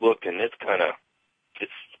read this book, and it's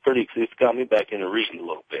got me back into reading a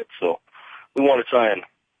little bit. So we want to try and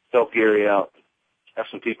help Gary out, have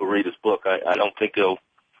some people read his book. I don't think they'll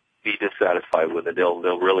be dissatisfied with it.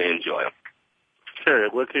 They'll really enjoy it. Terry,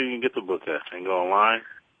 where can you get the book at? And go online?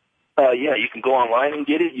 Yeah, you can go online and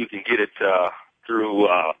get it. You can get it through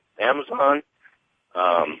Amazon,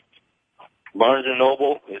 Barnes &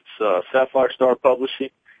 Noble. It's Sapphire Star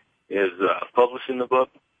Publishing is publishing the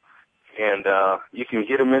book. And you can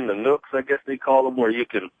get them in the nooks, I guess they call them, where you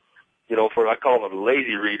can, I call them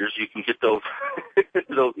lazy readers. You can get those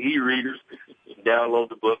those e-readers, download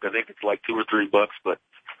the book. I think it's like $2 or $3, but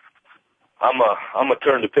I'm a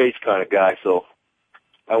turn the page kind of guy, so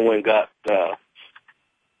I went and got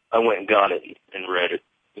it and read it.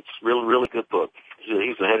 It's a really, really good book.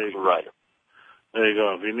 He's a heck of a writer. There you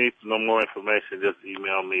go. If you need no more information, just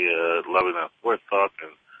email me at Loving That Sports Talk,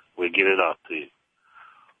 and we'll get it out to you.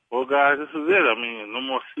 Well, guys, this is it. I mean, no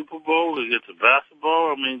more Super Bowl. We get to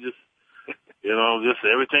basketball. I mean, just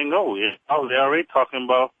everything goes. They're already talking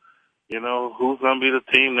about, who's going to be the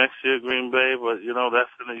team next year, Green Bay, but,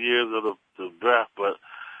 that's in the years of the draft. But,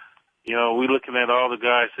 we looking at all the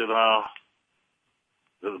guys that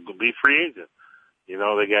will be free agents. They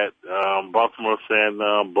got Baltimore saying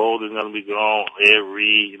Bolden's going to be gone, Ed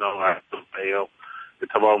Reed, I have to pay him. They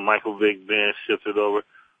talk about Michael Vick being shifted over.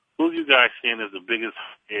 Who you guys seeing as the biggest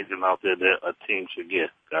agent out there that a team should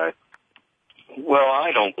get, guys? Well,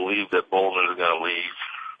 I don't believe that Bolden is going to leave,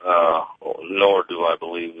 nor do I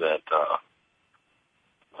believe that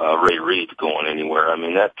Ray Reid's going anywhere. I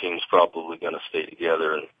mean, that team's probably going to stay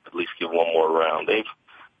together and at least give one more round.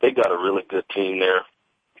 They've got a really good team there,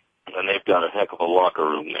 and they've got a heck of a locker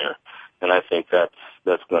room there. And I think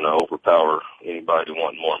that's going to overpower anybody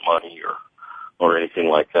wanting more money or anything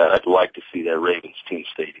like that. I'd like to see that Ravens team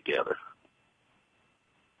stay together.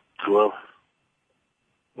 Well,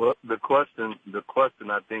 the question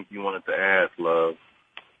I think you wanted to ask, Love,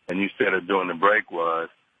 and you said it during the break was,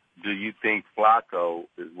 do you think Flacco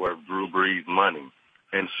is worth Drew Brees' money?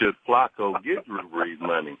 And should Flacco get Drew Brees'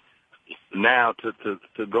 money? Now,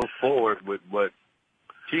 to go forward with what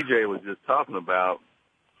TJ was just talking about,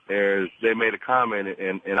 is they made a comment,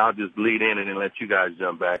 and I'll just lead in and then let you guys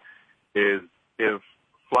jump back, is if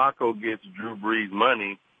Flacco gets Drew Brees'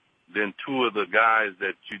 money, then two of the guys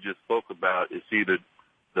that you just spoke about is either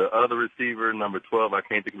the other receiver, number 12, I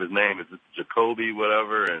can't think of his name, is Jacoby,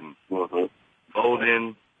 whatever, and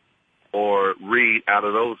Bolden or Reed. Out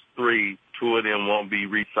of those three, two of them won't be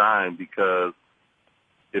re-signed because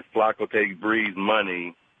if Flacco takes Brees'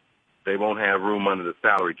 money, they won't have room under the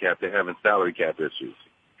salary cap. They're having salary cap issues.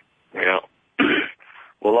 Yeah.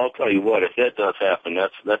 Well, I'll tell you what, if that does happen,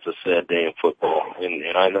 that's a sad day in football.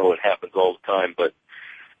 And I know it happens all the time, but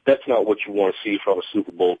that's not what you want to see from a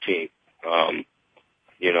Super Bowl team.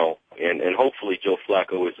 And hopefully Joe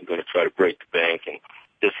Flacco isn't going to try to break the bank, and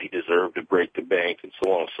does he deserve to break the bank, and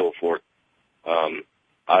so on and so forth.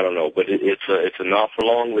 I don't know, but it's an awful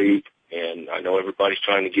long league, and I know everybody's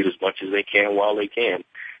trying to get as much as they can while they can,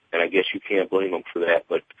 and I guess you can't blame them for that,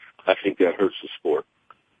 but I think that hurts the sport.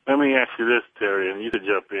 Let me ask you this, Terry, and you can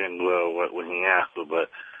jump in when he asks it, but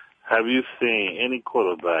have you seen any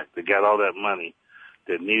quarterback that got all that money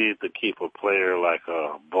that needed to keep a player like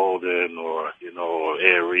Bolden or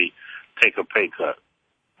Airy take a pay cut?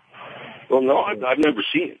 Well, no, I've never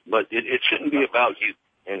seen it, but it shouldn't be about you,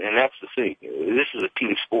 and that's the thing. This is a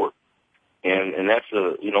team sport, and that's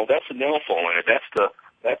the downfall in it.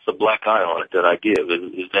 That's the black eye on it that I give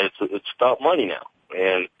is that it's about money now,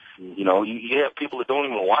 and you have people that don't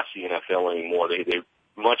even watch the NFL anymore. They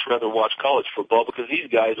much rather watch college football because these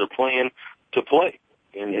guys are playing to play.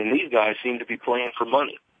 And these guys seem to be playing for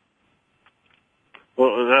money.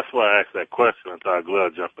 Well, that's why I asked that question. I thought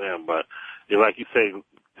Glove jump in. But like you say,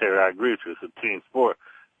 Terry, I agree with you. It's a team sport.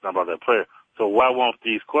 It's not about that player. So why won't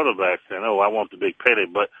these quarterbacks say, I want the big payday,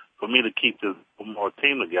 but for me to keep this more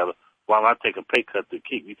team together, why don't I take a pay cut to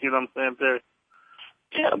keep? You see what I'm saying, Terry?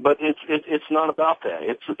 Yeah, but it's not about that.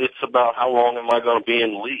 It's about how long am I going to be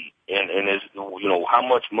in the league, and is how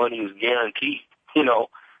much money is guaranteed,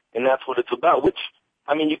 and that's what it's about. Which,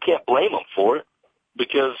 I mean, you can't blame them for it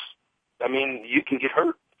because, I mean, you can get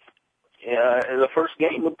hurt in the first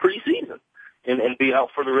game of preseason and be out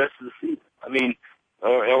for the rest of the season. I mean,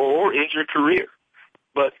 or end your career.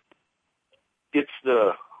 But it's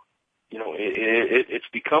it's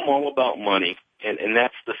become all about money, and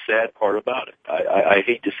that's the sad part about it. I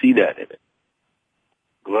hate to see that in it.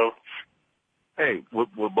 Hello? Hey,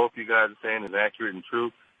 what both you guys are saying is accurate and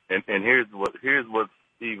true. And here's what's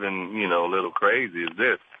even, a little crazy is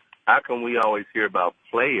this. How come we always hear about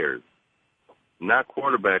players, not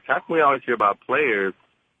quarterbacks? How come we always hear about players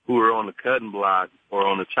who are on the cutting block or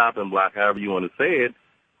on the chopping block, however you want to say it,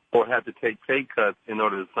 or have to take pay cuts in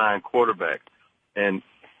order to sign quarterbacks? And,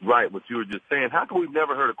 right, what you were just saying, how come we've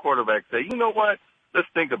never heard a quarterback say, you know what, let's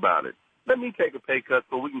think about it. Let me take a pay cut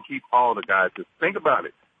so we can keep all the guys. Just think about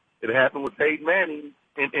it. It happened with Peyton Manning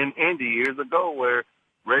in Indy years ago where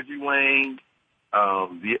Reggie Wayne,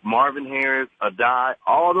 Marvin Harris, Adai,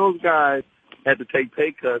 all those guys had to take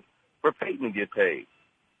pay cuts for Peyton to get paid.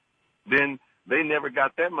 Then they never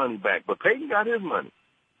got that money back, but Peyton got his money.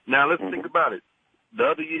 Now let's think about it. The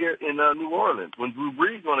other year in New Orleans, when Drew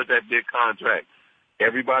Brees wanted that big contract,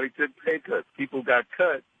 everybody took pay cuts. People got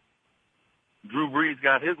cut. Drew Brees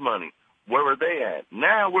got his money. Where were they at?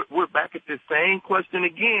 Now we're back at this same question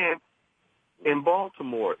again in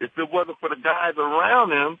Baltimore. If it wasn't for the guys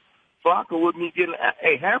around him, Flacco wouldn't be getting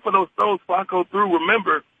half of those throws Flacco threw.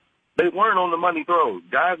 Remember, they weren't on the money throws.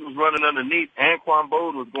 Guys was running underneath. Anquan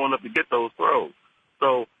Bolden was going up to get those throws.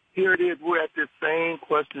 So here it is. We're at this same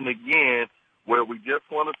question again where we just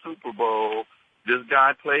won a Super Bowl. This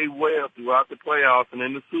guy played well throughout the playoffs and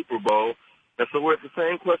in the Super Bowl. And so we're at the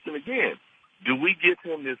same question again. Do we give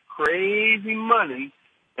him this crazy money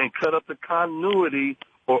and cut up the continuity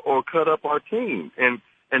or cut up our team?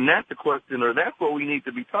 And that's the question, or that's what we need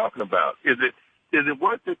to be talking about. Is it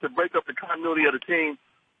worth it to break up the continuity of the team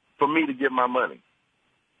for me to get my money?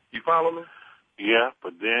 You follow me? Yeah,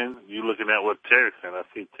 but then you're looking at what Terry's saying. I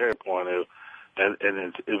see Terry's point is And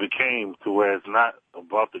it became to where it's not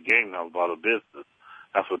about the game now, it's about a business.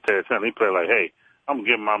 That's what Terry said. He played like, hey, I'm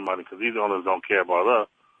getting my money because these owners don't care about us.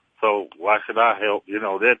 So why should I help,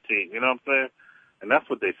 their team? You know what I'm saying? And that's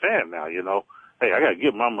what they're saying now, Hey, I got to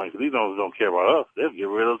get my money because these owners don't care about us. They'll get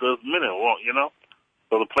rid of us the minute,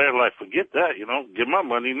 So the players like, forget that, get my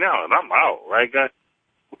money now and I'm out, right, guys?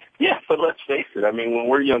 Yeah, but let's face it. I mean, when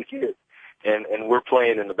we're young kids and we're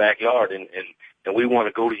playing in the backyard and we want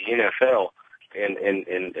to go to the NFL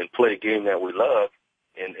and play a game that we love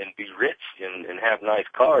and be rich and have nice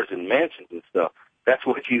cars and mansions and stuff, that's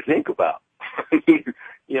what you think about.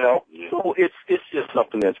 So it's just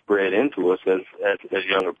something that's bred into us as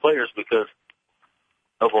younger players because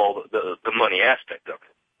of all the money aspect of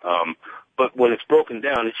it. But when it's broken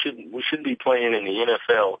down, we shouldn't be playing in the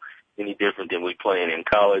NFL any different than we playing in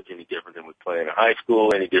college, any different than we playing in high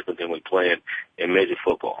school, any different than we playing in major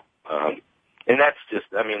football. And that's just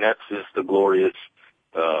the glorious,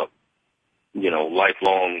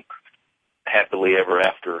 lifelong, happily ever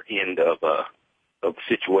after end of a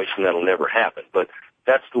situation that'll never happen. But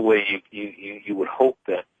that's the way you would hope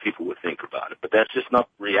that people would think about it. But that's just not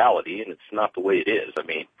reality, and it's not the way it is. I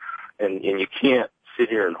mean, and you can't sit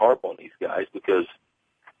here and harp on these guys because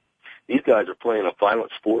these guys are playing a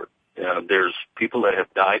violent sport. There's people that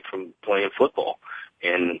have died from playing football,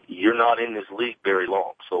 and you're not in this league very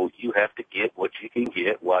long, so you have to get what you can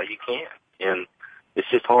get while you can. And it's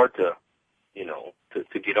just hard to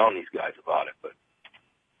get on these guys about it. But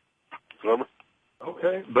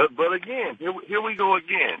okay, but again, here we go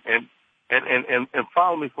again, and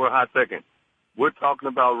follow me for a hot second. We're talking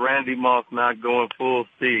about Randy Moss not going full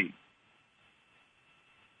speed,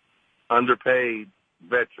 underpaid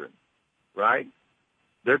veteran, right?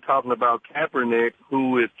 They're talking about Kaepernick,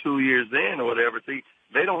 who is 2 years in or whatever. See,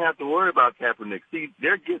 they don't have to worry about Kaepernick. See,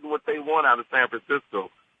 they're getting what they want out of San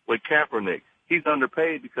Francisco with Kaepernick. He's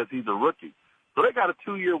underpaid because he's a rookie. So they got a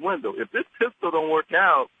 2-year window. If this pistol don't work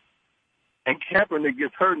out and Kaepernick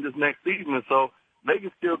gets hurt in this next season or so, they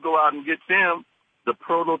can still go out and get them the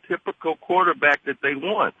prototypical quarterback that they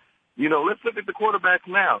want. Let's look at the quarterbacks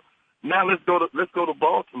now. Now let's go to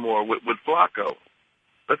Baltimore with Flacco.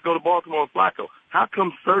 Let's go to Baltimore with Flacco. How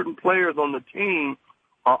come certain players on the team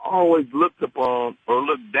are always looked upon or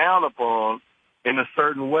looked down upon in a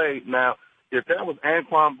certain way? Now, if that was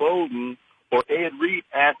Anquan Bolden or Ed Reed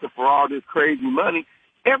asking for all this crazy money,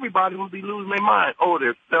 everybody would be losing their mind. Oh,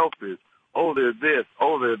 they're selfish. Oh, they're this.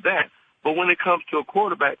 Oh, they're that. But when it comes to a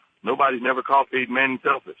quarterback, nobody's never called Peyton Manning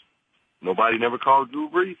selfish. Nobody never called Drew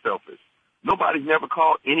Brees selfish. Nobody's never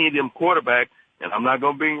called any of them quarterbacks, and I'm not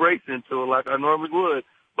going to bring race into it like I normally would,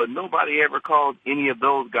 but nobody ever called any of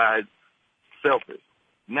those guys selfish.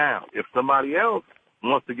 Now, if somebody else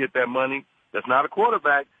wants to get that money that's not a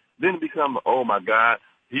quarterback, then it becomes, oh, my God,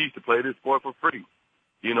 he used to play this sport for free.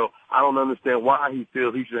 I don't understand why he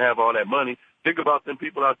feels he should have all that money. Think about them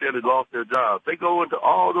people out there that lost their jobs. They go into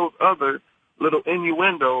all those other little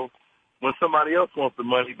innuendos when somebody else wants the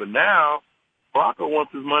money. But now, Flacco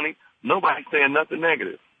wants his money. Nobody's saying nothing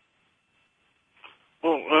negative.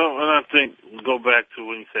 Well, and I think go back to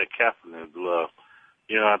when you said Kaepernick,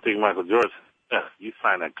 I think Michael Jordan, you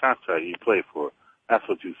signed that contract, you play for it. That's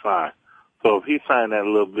what you signed. So if he signed that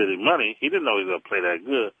little bitty money, he didn't know he was going to play that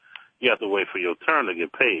good. You have to wait for your turn to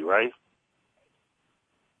get paid, right?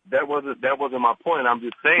 That wasn't my point. I'm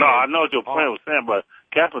just saying. No, I know what your point was saying, but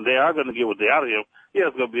Kaepernick, they are going to get what they out of him. Yeah,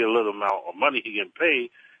 it's going to be a little amount of money he getting paid,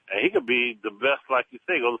 and he could be the best, like you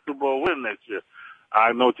say, go to the Super Bowl win next year.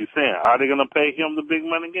 I know what you're saying. Are they going to pay him the big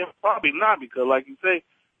money again? Probably not, because like you say,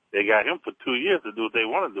 they got him for 2 years to do what they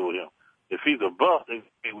want to do with him. If he's a bust, they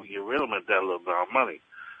will get rid of him at that little amount of money.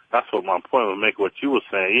 That's what my point would make what you were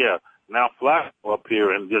saying. Yeah, now Flacco up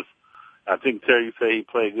here and just, I think Terry said he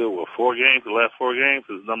played good with 4 games, the last 4 games.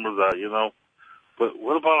 His numbers are, But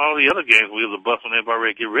what about all the other games where he was a bust when everybody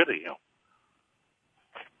ready to get rid of him?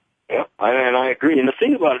 Yeah, and I agree. And the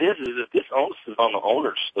thing about it is that this onus is on the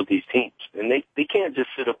owners of these teams. And they can't just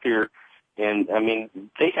sit up here and,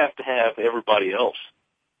 they have to have everybody else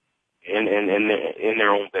in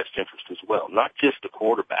their own best interest as well, not just the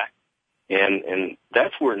quarterback. And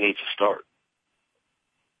that's where it needs to start.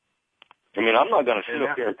 I'm not going to sit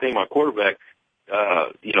up here and pay my quarterback,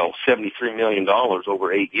 $73 million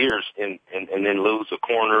over 8 years and then lose a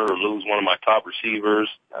corner or lose one of my top receivers.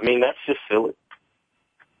 That's just silly.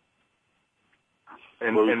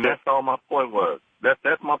 And that's all my point was.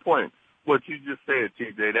 That's my point. What you just said,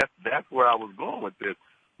 TJ, that's where I was going with this.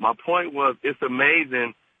 My point was it's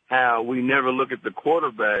amazing how we never look at the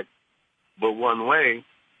quarterback but one way,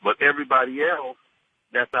 but everybody else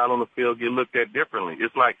that's out on the field get looked at differently.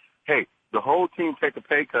 It's like, hey, the whole team take a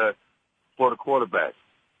pay cut for the quarterback.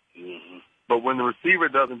 Mm-hmm. But when the receiver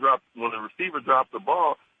drops the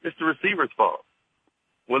ball, it's the receiver's fault.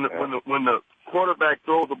 When the quarterback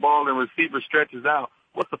throws the ball and the receiver stretches out,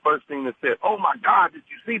 what's the first thing that said? Oh my God, did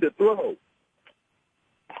you see the throw?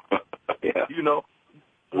 Yeah. You know,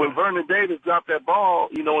 when Vernon Davis dropped that ball,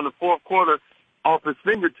 you know, in the fourth quarter off his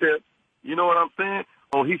fingertips, you know what I'm saying?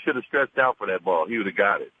 Oh, he should have stretched out for that ball. He would have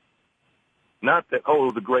got it. Not that, oh, it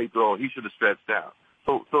was a great throw. He should have stretched out.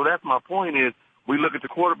 So that's my point is we look at the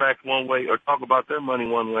quarterbacks one way or talk about their money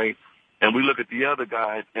one way, and we look at the other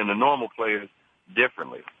guys and the normal players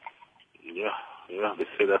differently. Yeah, they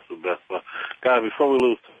say that's the best one. Guys, before we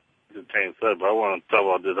lose the same subject, I want to talk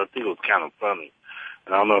about this. I think it was kind of funny.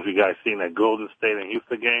 And I don't know if you guys seen that Golden State and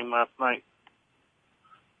Houston game last night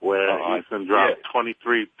where Houston dropped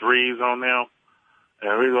 23 threes on them. And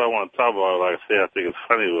the reason I want to talk about it, like I said, I think it's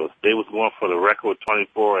funny, was they was going for the record with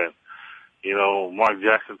 24, and, you know, Mark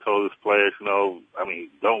Jackson told his players, you know, I mean,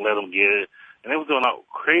 don't let them get it. And they was doing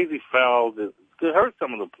crazy fouls that could hurt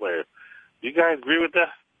some of the players. Do you guys agree with that?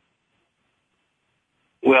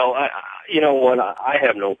 Well, you know what? I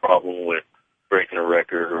have no problem with breaking a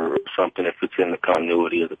record or something if it's in the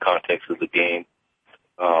continuity of the context of the game.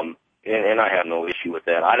 And I have no issue with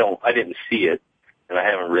that. I didn't see it, and I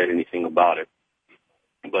haven't read anything about it.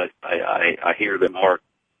 But I hear that Mark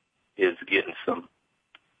is getting some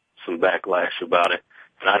backlash about it,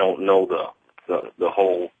 and I don't know the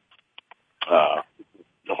whole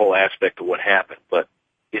aspect of what happened. But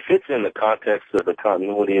if it's in the context of the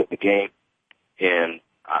continuity of the game, and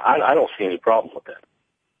I don't see any problem with that.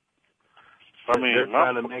 I mean, they're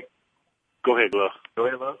trying to make. Go ahead, Glove. Go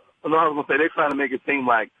ahead, Glove. No, I was gonna say they're trying to make it seem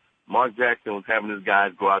like Mark Jackson was having his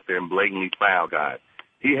guys go out there and blatantly foul guys.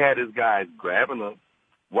 He had his guys grabbing them.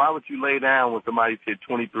 Why would you lay down when somebody hit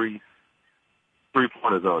 23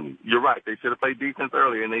 3-pointers on you? You're right. They should have played defense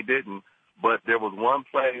earlier, and they didn't. But there was one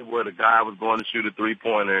play where the guy was going to shoot a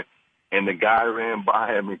 3-pointer, and the guy ran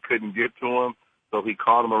by him and couldn't get to him, so he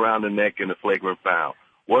caught him around the neck in a flagrant foul.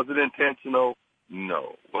 Was it intentional?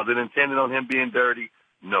 No. Was it intended on him being dirty?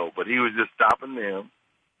 No. But he was just stopping them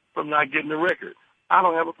from not getting the record. I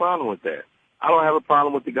don't have a problem with that. I don't have a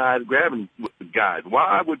problem with the guys grabbing with the guys.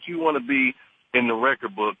 Why would you want to be in the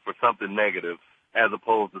record book for something negative as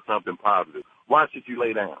opposed to something positive? Why should you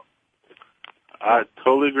lay down? I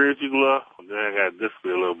totally agree with you, Glove. Then I got to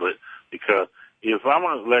disagree a little bit because if I'm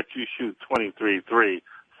going to let you shoot 23-3,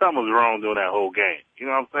 something's wrong during that whole game. You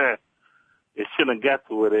know what I'm saying? It shouldn't have got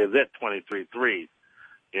to where it is at 23-3,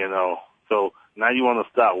 you know. So now you want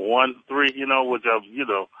to stop 1-3, you know, which, you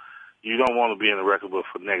know, you don't want to be in the record book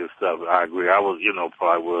for negative stuff. I agree. I would, you know,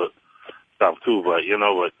 probably would stop too, but, you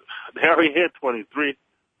know, but they already hit 23.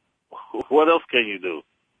 What else can you do?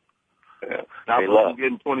 Yeah. I'm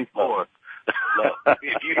getting 24.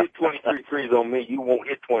 If you hit 23 threes on me, you won't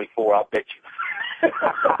hit 24, I'll bet you.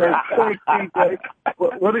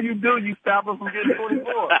 What do? You stop him from getting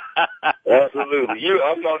 24. Absolutely.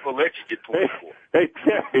 I'm not going to let you get 24. Hey,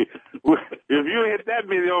 Terry, if you hit that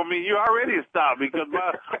video on me, you already stopped because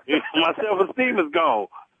my self-esteem is gone.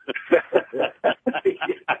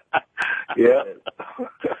 Yeah.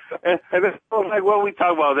 And it's like what we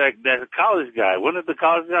talk about, that college guy. Wasn't it the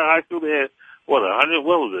college guy high school that had, 100,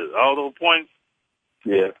 what was it, all those points?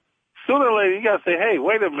 Yeah. Sooner or later, you got to say, hey,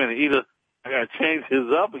 wait a minute, either I got to change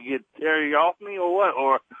his up and get Terry off me or what?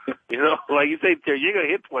 Or, you know, like you say, Terry, you're going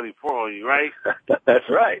to hit 24 on you, right? That's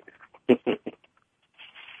right.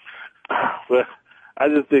 But I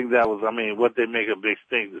just think that was, I mean, what they make a big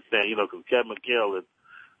thing to say, you know, because Kevin McHale and,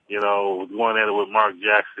 you know, going at it with Mark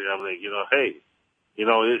Jackson, I mean, you know, hey, you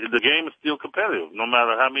know, the game is still competitive, no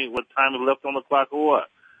matter what time is left on the clock or what.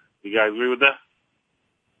 You guys agree with that?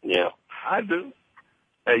 Yeah. I do.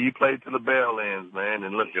 Hey, you played till the bell ends, man,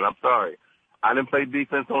 and look, I'm sorry. I didn't play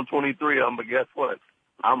defense on 23 of them, but guess what?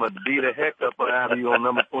 I'm going to beat the heck up out of you on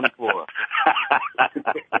number 24.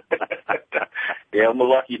 Yeah, I'm going to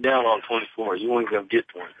lock you down on 24. You ain't going to get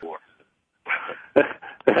 24.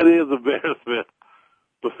 That is embarrassment.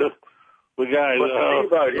 But guys, the thing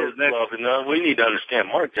about it is, Love, we need to understand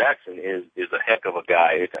Mark Jackson is a heck of a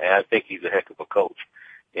guy. I think he's a heck of a coach.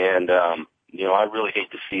 And, you know, I really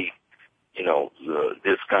hate to see, you know,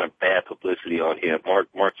 this kind of bad publicity on him.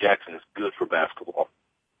 Mark Jackson is good for basketball.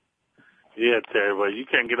 Yeah, Terry, but you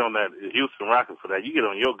can't get on that Houston Rockets for that. You get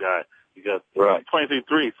on your guy because right.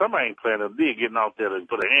 23-3, somebody ain't playing a D getting out there to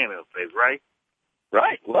put a hand in his face, right?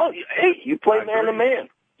 Right. Well, hey, you play man to man.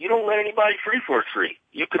 You don't let anybody free for a three.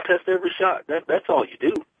 You contest every shot. That's all you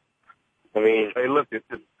do. I mean, hey, look,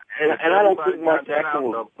 and I don't think Mark Jackson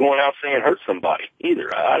was going out saying hurt somebody either.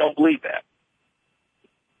 I don't believe that.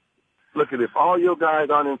 look at if all your guys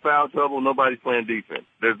aren't in foul trouble, nobody's playing defense.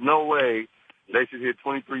 There's no way they should hit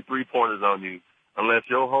 23 3-pointers on you unless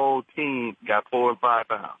your whole team got 4 and 5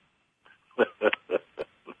 fouls.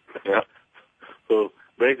 Yeah. So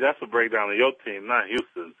basically, that's a breakdown of your team, not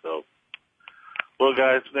Houston. So, well,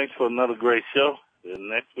 guys, thanks for another great show. And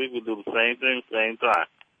next week we'll do the same thing, same time.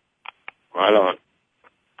 Right on.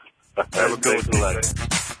 Have a good one.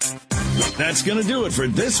 That's going to do it for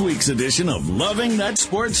this week's edition of Loving That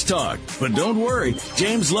Sports Talk. But don't worry,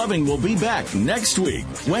 James Loving will be back next week,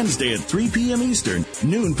 Wednesday at 3 p.m. Eastern,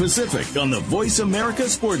 noon Pacific, on the Voice America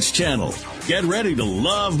Sports Channel. Get ready to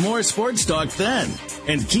love more sports talk then.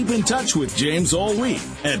 And keep in touch with James all week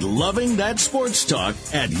at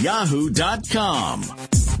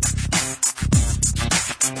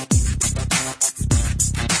lovingthatsportstalk@yahoo.com.